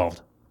queens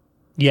involved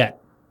yet.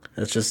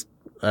 It's just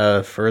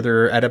a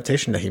further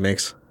adaptation that he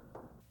makes.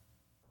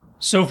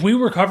 So if we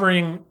were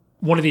covering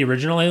one of the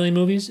original Alien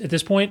movies at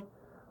this point,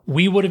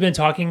 we would have been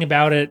talking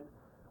about it.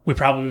 We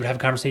probably would have a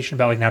conversation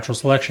about natural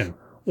selection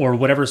or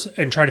whatever,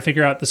 and try to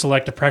figure out the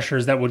selective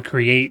pressures that would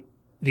create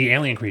the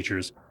alien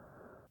creatures.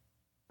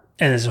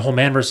 And this whole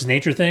man versus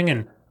nature thing.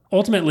 And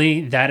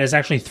ultimately, that is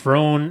actually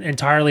thrown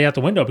entirely out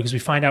the window because we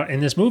find out in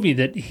this movie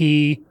that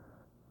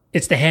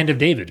it's the hand of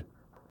David.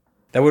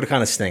 That would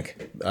kind of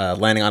stink.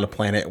 Landing on a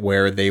planet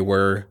where they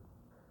were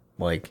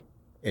like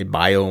a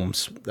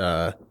biome's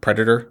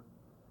predator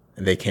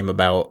and they came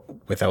about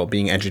without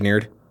being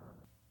engineered.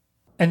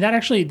 And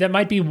that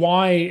might be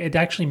why it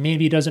actually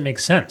maybe doesn't make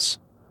sense.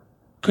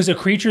 Because a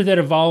creature that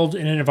evolved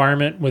in an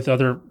environment with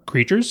other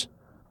creatures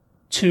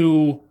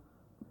to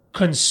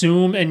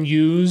consume and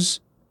use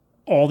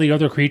all the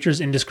other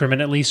creatures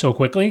indiscriminately so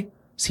quickly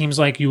seems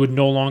like you would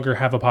no longer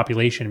have a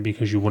population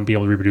because you wouldn't be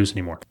able to reproduce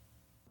anymore.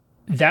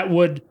 That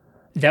would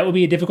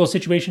be a difficult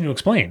situation to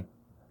explain.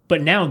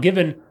 But now,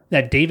 given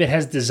that David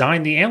has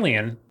designed the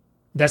alien,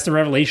 that's the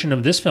revelation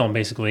of this film,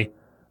 basically.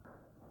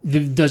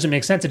 It doesn't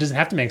make sense. It doesn't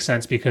have to make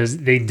sense because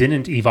they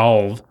didn't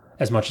evolve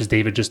as much as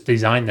David just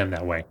designed them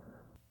that way.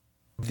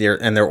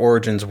 Their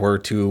origins were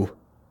to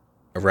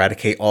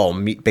eradicate all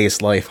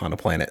meat-based life on a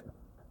planet.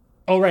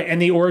 Oh, right. And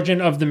the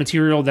origin of the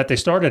material that they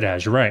started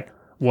as, you're right,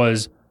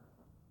 was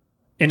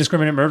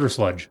indiscriminate murder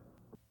sludge.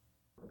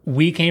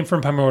 We came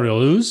from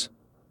primordial ooze.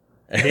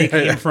 They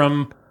came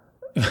from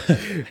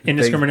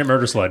indiscriminate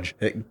murder sludge.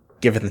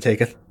 Giveth and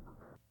taketh.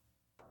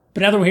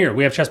 But now that we're here,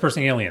 we have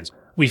chest-bursting aliens.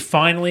 We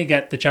finally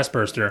get the chest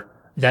burster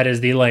that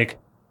is the,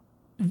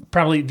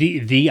 probably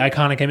the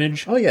iconic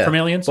image from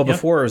Aliens. Well,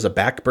 before it was a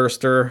back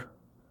burster,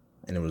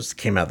 and it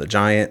came out of the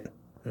giant.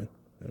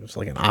 It was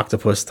like an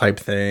octopus type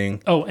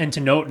thing. Oh, and to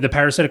note, the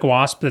parasitic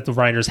wasp that the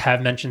writers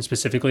have mentioned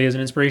specifically as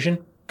an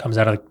inspiration comes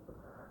out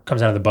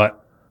of the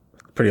butt.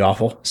 Pretty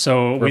awful.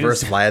 So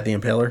reverse Vlad the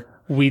Impaler.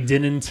 We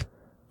didn't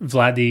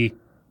Vlad the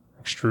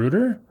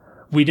Extruder?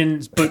 We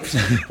didn't, but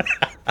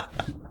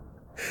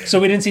so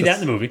we didn't see that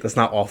in the movie. That's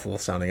not awful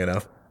sounding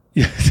enough.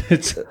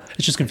 it's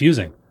just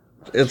confusing.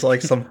 It's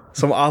like some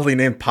oddly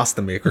named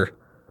pasta maker.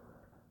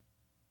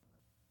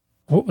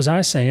 What was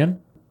I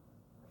saying?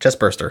 Chest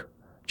burster.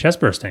 Chest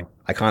bursting.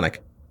 Iconic.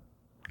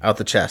 Out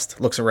the chest.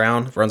 Looks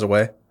around, runs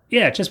away.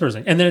 Yeah, chest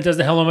bursting. And then it does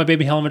the hello, my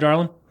baby, hello, my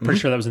darling. Pretty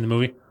sure that was in the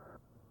movie.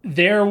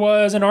 There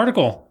was an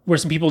article where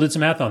some people did some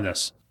math on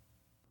this.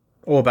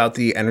 Oh, about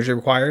the energy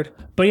required?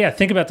 But yeah,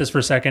 think about this for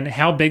a second.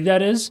 How big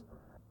that is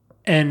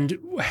and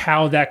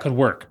how that could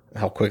work.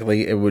 How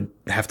quickly it would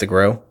have to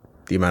grow?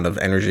 The amount of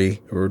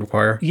energy it would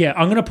require? Yeah,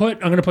 I'm gonna put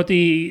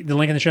the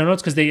link in the show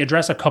notes because they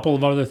address a couple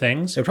of other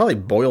things. It would probably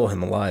boil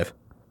him alive.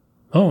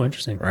 Oh,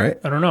 interesting. Right?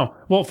 I don't know.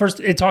 Well, first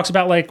it talks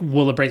about like,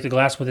 will it break the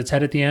glass with its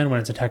head at the end when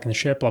it's attacking the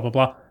ship, blah, blah,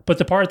 blah. But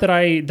the part that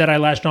I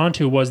latched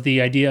onto was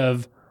the idea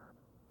of,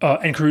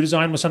 and crew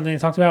design was something they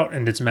talked about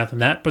and did some math on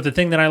that. But the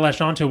thing that I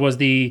latched onto was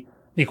the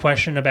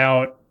question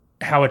about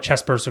how a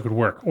chest burster could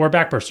work, or a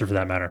back burster for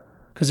that matter.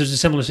 Because there's a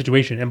similar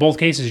situation. In both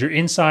cases, you're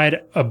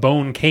inside a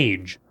bone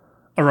cage,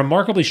 a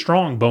remarkably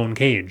strong bone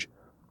cage.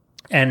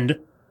 And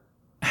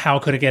how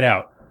could it get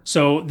out?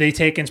 So they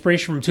take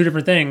inspiration from two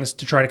different things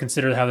to try to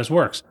consider how this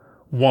works.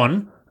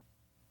 One,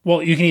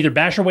 well, you can either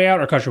bash your way out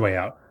or cut your way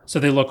out. So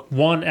they look,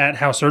 one, at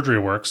how surgery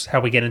works,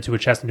 how we get into a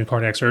chest and do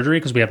cardiac surgery,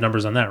 because we have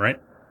numbers on that, right?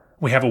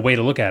 We have a way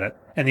to look at it.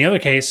 And the other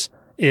case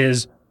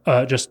is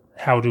just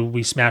how do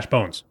we smash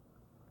bones?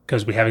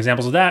 Because we have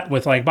examples of that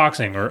with like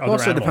boxing or other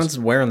animals. Also, it depends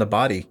on where in the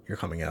body you're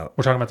coming out.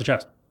 We're talking about the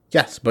chest.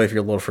 Yes, but if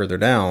you're a little further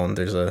down,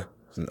 there's an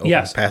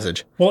open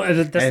passage. Well,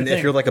 that's the and thing.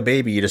 if you're like a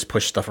baby, you just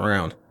push stuff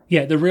around.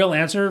 Yeah, the real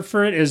answer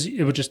for it is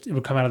it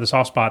would come out of the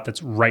soft spot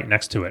that's right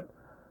next to it.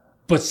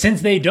 But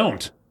since they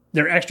don't,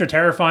 they're extra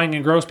terrifying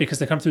and gross because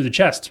they come through the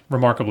chest,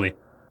 remarkably.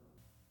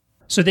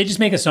 So they just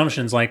make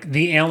assumptions like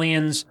the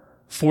aliens'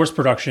 force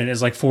production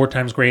is like 4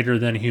 times greater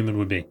than a human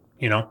would be,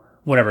 you know?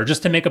 Whatever,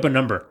 just to make up a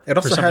number. It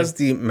also has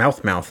the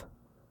mouth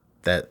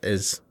that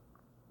is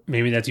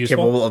maybe that's useful.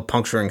 Capable of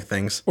puncturing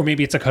things. Or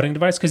maybe it's a cutting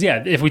device. Because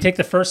yeah, if we take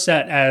the first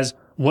set as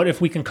what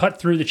if we can cut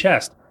through the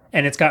chest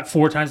and it's got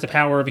 4 times the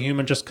power of a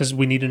human just because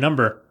we need a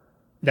number,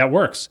 that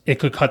works. It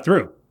could cut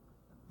through.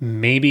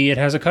 Maybe it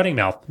has a cutting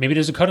mouth. Maybe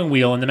there's a cutting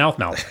wheel in the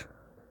mouth.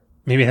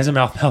 Maybe it has a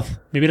mouth.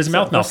 Maybe it has a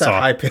mouth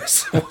saw.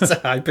 What's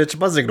that high-pitched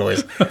buzzing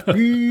noise?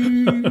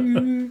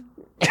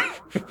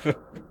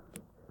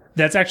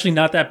 That's actually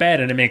not that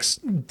bad, and it makes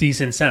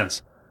decent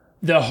sense.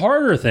 The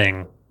harder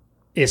thing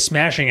is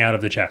smashing out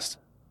of the chest.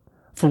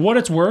 For what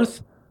it's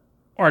worth,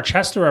 our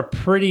chests are a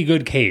pretty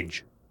good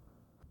cage.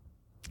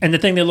 And the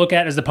thing they look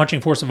at is the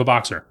punching force of a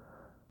boxer.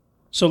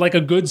 So like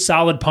a good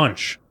solid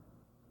punch,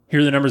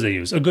 here are the numbers they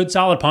use. A good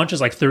solid punch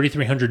is like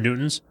 3,300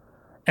 newtons.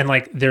 And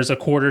like there's a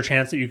quarter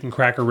chance that you can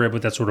crack a rib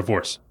with that sort of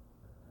force.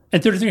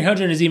 And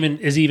 3,300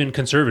 is even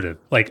conservative.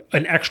 Like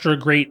an extra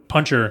great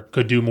puncher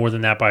could do more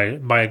than that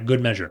by a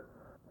good measure.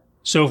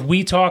 So if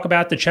we talk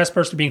about the chest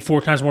burster being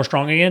 4 times more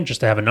strong again,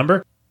 just to have a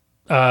number,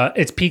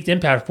 its peaked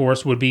impact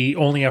force would be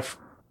only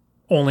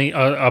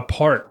a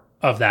part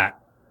of that.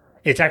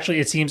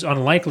 It seems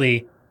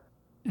unlikely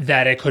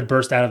that it could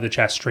burst out of the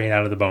chest straight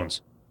out of the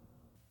bones.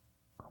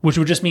 Which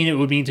would just mean it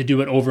would mean to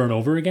do it over and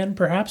over again,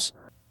 perhaps.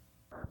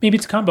 Maybe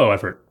it's a combo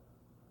effort.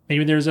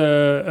 Maybe there's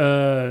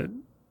a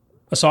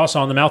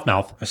saw in the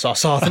mouth. A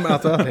saw in the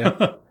mouth,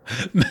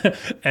 yeah.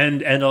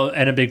 and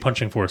a big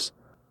punching force.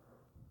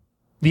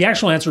 The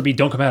actual answer would be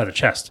don't come out of the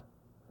chest.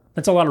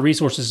 That's a lot of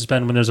resources to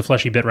spend when there's a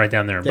fleshy bit right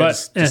down there. Yeah,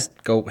 but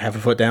just go half a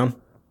foot down.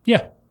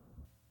 Yeah.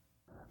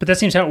 But that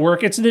seems how it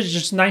works. It's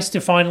just nice to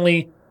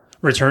finally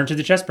return to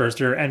the chest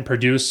burster and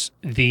produce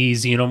the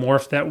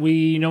xenomorph that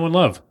we know and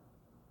love.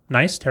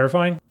 Nice,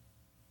 terrifying.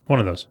 One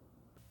of those.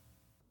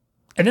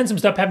 And then some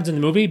stuff happens in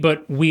the movie,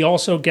 but we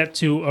also get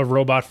to a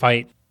robot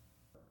fight.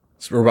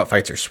 Robot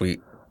fights are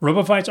sweet.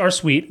 Robot fights are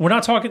sweet. We're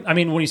not talking, I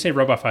mean, when you say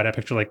robot fight, I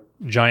picture like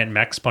giant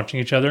mechs punching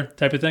each other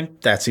type of thing.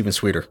 That's even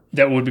sweeter.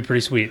 That would be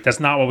pretty sweet. That's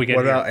not what we get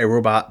What here. about a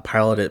robot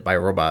piloted by a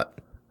robot?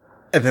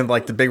 And then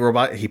like the big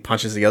robot, he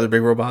punches the other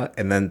big robot,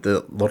 and then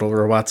the little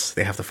robots,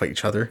 they have to fight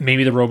each other.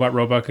 Maybe the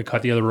robot could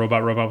cut the other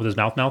robot with his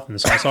mouth and the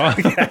saw.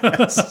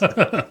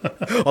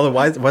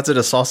 Although, what's it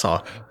a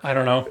saw? I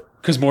don't know.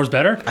 Because more's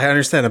better? I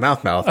understand the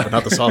mouth, but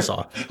not the saw.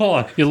 Hold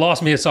on. You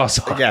lost me at saw.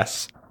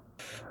 Yes.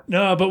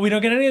 No, but we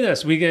don't get any of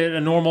this. We get a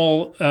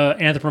normal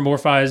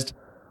anthropomorphized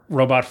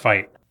robot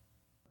fight.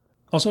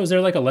 Also, is there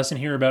like a lesson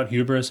here about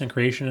hubris and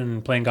creation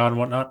and playing God and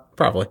whatnot?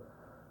 Probably.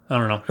 I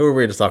don't know. Who are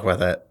we to talk about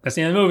that? That's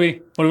the end of the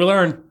movie. What did we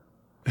learn?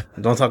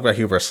 Don't talk about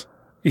hubris.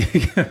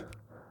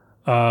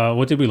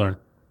 What did we learn?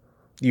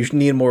 You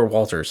need more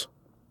Walters.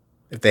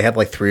 If they had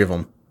like 3 of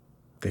them,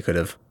 they could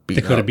have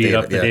beat up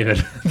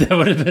David. That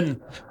would have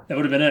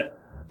been it.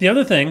 The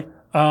other thing,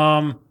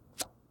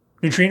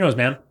 neutrinos,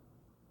 man.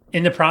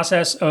 In the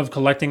process of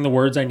collecting the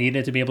words I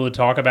needed to be able to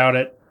talk about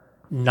it,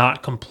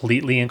 not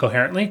completely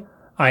incoherently,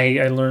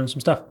 I learned some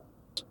stuff.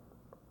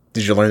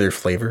 Did you learn their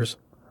flavors?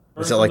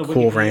 Was it like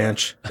Cool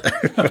Ranch?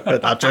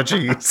 Nacho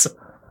cheese?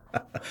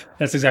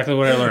 That's exactly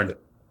what I learned.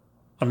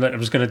 I'm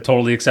just going to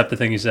totally accept the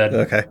thing you said.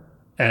 Okay.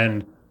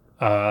 And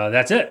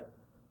that's it.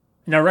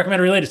 Now,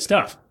 recommend related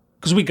stuff,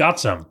 because we got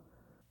some.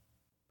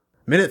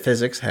 Minute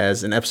Physics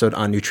has an episode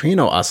on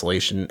neutrino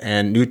oscillation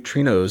and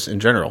neutrinos in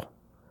general.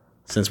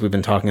 Since we've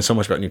been talking so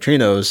much about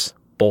neutrinos,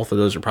 both of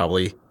those are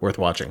probably worth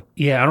watching.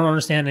 Yeah, I don't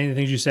understand any of the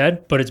things you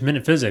said, but it's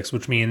Minute Physics,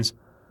 which means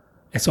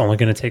it's only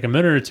going to take a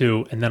minute or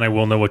two, and then I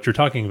will know what you're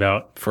talking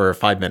about. For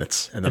 5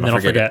 minutes, and then I'll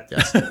forget.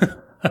 Yes.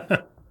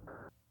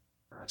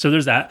 So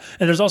there's that.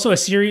 And there's also a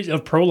series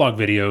of prologue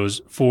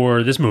videos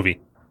for this movie,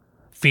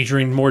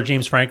 featuring more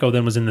James Franco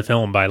than was in the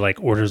film by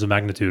like orders of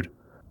magnitude.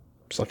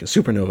 It's like a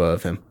supernova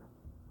of him.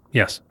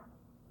 Yes.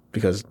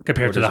 Because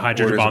compared to the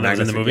hydrogen bomb that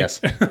was in the movie.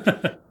 Yes.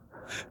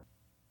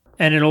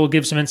 And it'll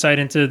give some insight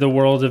into the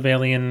world of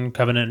Alien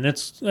Covenant. And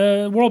it's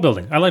world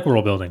building. I like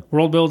world building.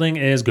 World building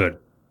is good.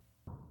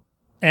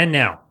 And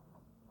now,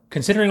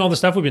 considering all the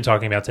stuff we've been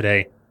talking about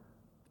today,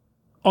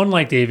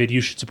 unlike David,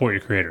 you should support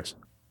your creators.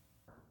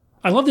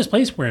 I love this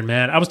place we're in,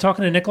 man. I was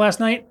talking to Nick last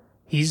night.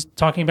 He's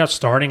talking about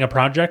starting a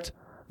project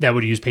that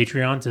would use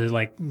Patreon to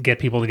like get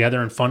people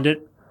together and fund it.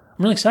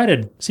 I'm really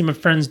excited to see my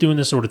friends doing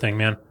this sort of thing,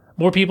 man.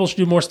 More people should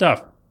do more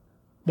stuff.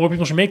 More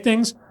people should make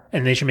things,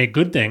 and they should make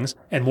good things,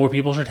 and more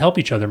people should help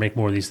each other make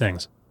more of these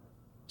things.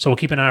 So we'll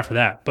keep an eye out for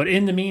that. But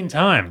in the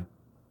meantime,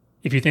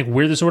 if you think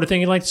we're the sort of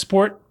thing you'd like to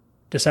support,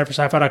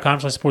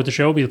 deciphersci-fi.com/support the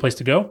show will be the place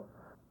to go.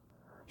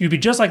 You'd be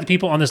just like the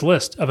people on this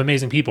list of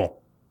amazing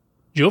people.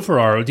 Joe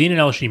Ferraro, Dean and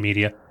LSG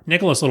Media,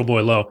 Nicholas Little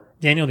Boy Low,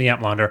 Daniel the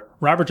Amplander,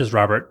 Robert Just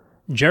Robert,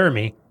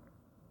 Jeremy,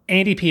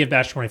 Andy P. of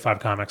Batch 25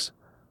 Comics,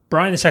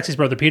 Brian the Sexiest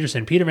Brother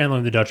Peterson, Peter Van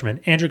Loon the Dutchman,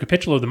 Andrew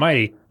Capitulo the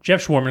Mighty,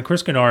 Jeff Schwarman,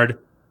 Chris Kennard,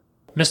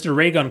 Mr.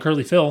 Raygun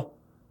Curly Phil,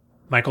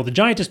 Michael the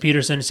Giantess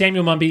Peterson,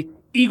 Samuel Mumby,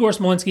 Igor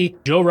Smolinski,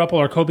 Joe Ruppel,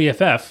 our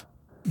co-BFF,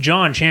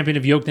 John, champion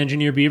of Yoked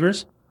Engineer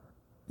Beavers,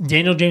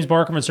 Daniel James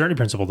Barker, Uncertainty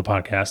Principle of the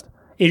podcast,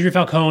 Adrian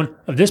Falcone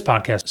of this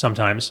podcast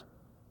sometimes,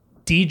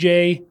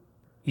 DJ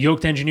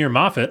Yoked Engineer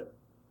Moffat,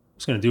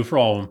 just going to do for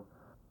all of them,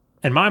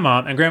 and my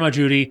mom, and Grandma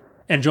Judy,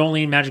 and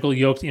Jolene Magical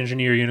Yoked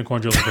Engineer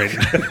Unicorn Julie Brady.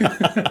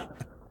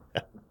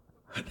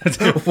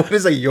 What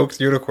does a yoked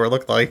unicorn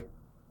look like?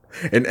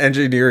 An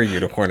engineering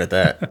unicorn at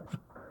that.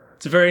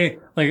 It's a very,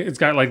 like, it's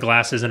got like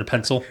glasses and a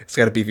pencil. It's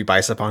got a beefy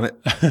bicep on it.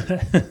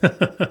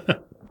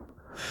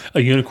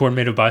 A unicorn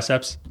made of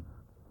biceps.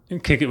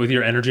 And kick it with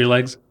your energy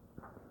legs.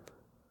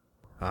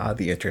 Ah,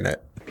 the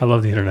internet. I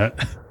love the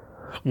internet.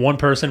 One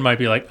person might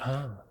be like,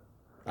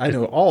 I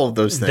know all of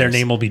those things. Their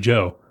name will be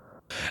Joe.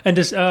 And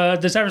just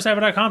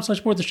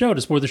deciphersci-fi.com/support the show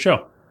to support the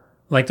show.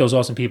 Like those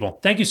awesome people.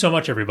 Thank you so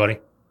much, everybody.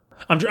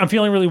 I'm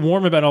feeling really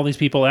warm about all these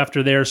people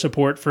after their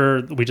support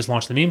for, we just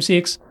launched the Meme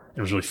Seeks.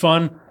 It was really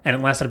fun, and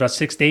it lasted about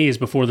 6 days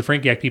before the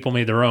Frank Yak people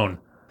made their own.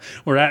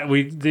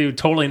 They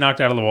totally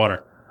knocked out of the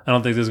water. I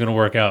don't think this is going to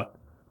work out.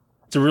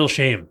 It's a real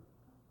shame.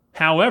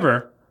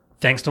 However,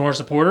 thanks to our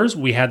supporters,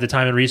 we had the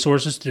time and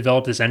resources to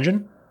develop this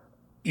engine.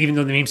 Even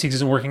though the Meme Seeks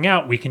isn't working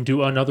out, we can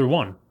do another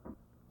one.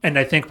 And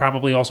I think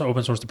probably also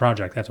open source the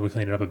project after we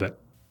clean it up a bit.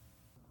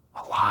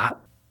 A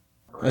lot.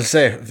 I was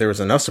say, if there was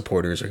enough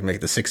supporters, we could make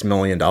the $6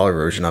 million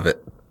version of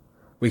it.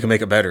 We can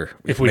make it better.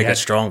 We can make it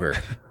stronger.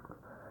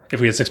 If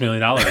we had $6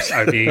 million,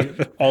 I'd be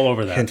all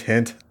over that. Hint,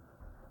 hint.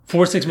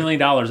 For $6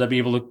 million, I'd be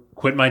able to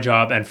quit my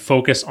job and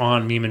focus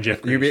on meme and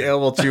GIF creation. You'd be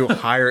able to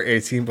hire a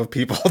team of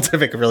people to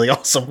make a really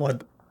awesome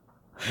one.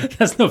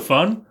 That's no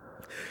fun.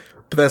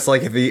 But that's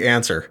like the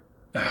answer.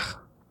 Ugh.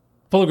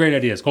 Full of great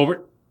ideas.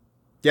 Colbert?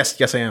 Yes,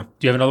 I am.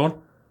 Do you have another one?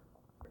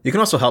 You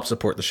can also help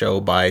support the show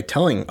by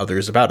telling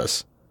others about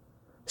us.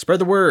 Spread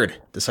the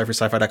word.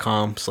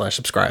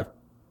 deciphersci-fi.com/subscribe.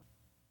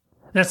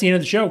 That's the end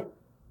of the show.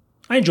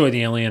 I enjoy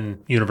the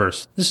Alien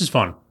universe. This is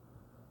fun.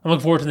 I'm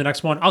looking forward to the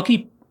next one. I'll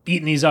keep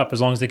eating these up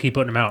as long as they keep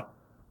putting them out.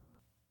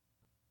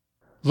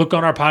 Look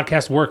on our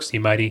podcast works, ye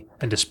mighty,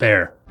 and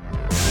despair.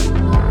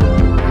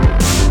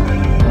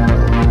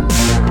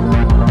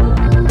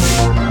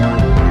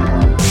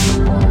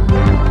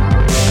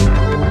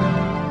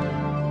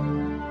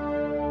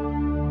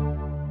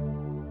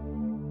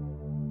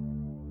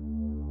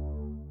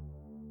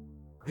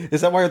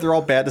 Is that why they're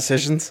all bad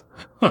decisions?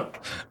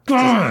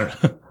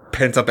 God!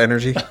 Pent up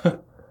energy.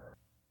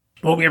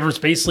 Woke me up from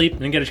space sleep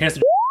and didn't get a chance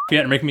to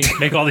yet and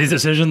make all these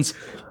decisions.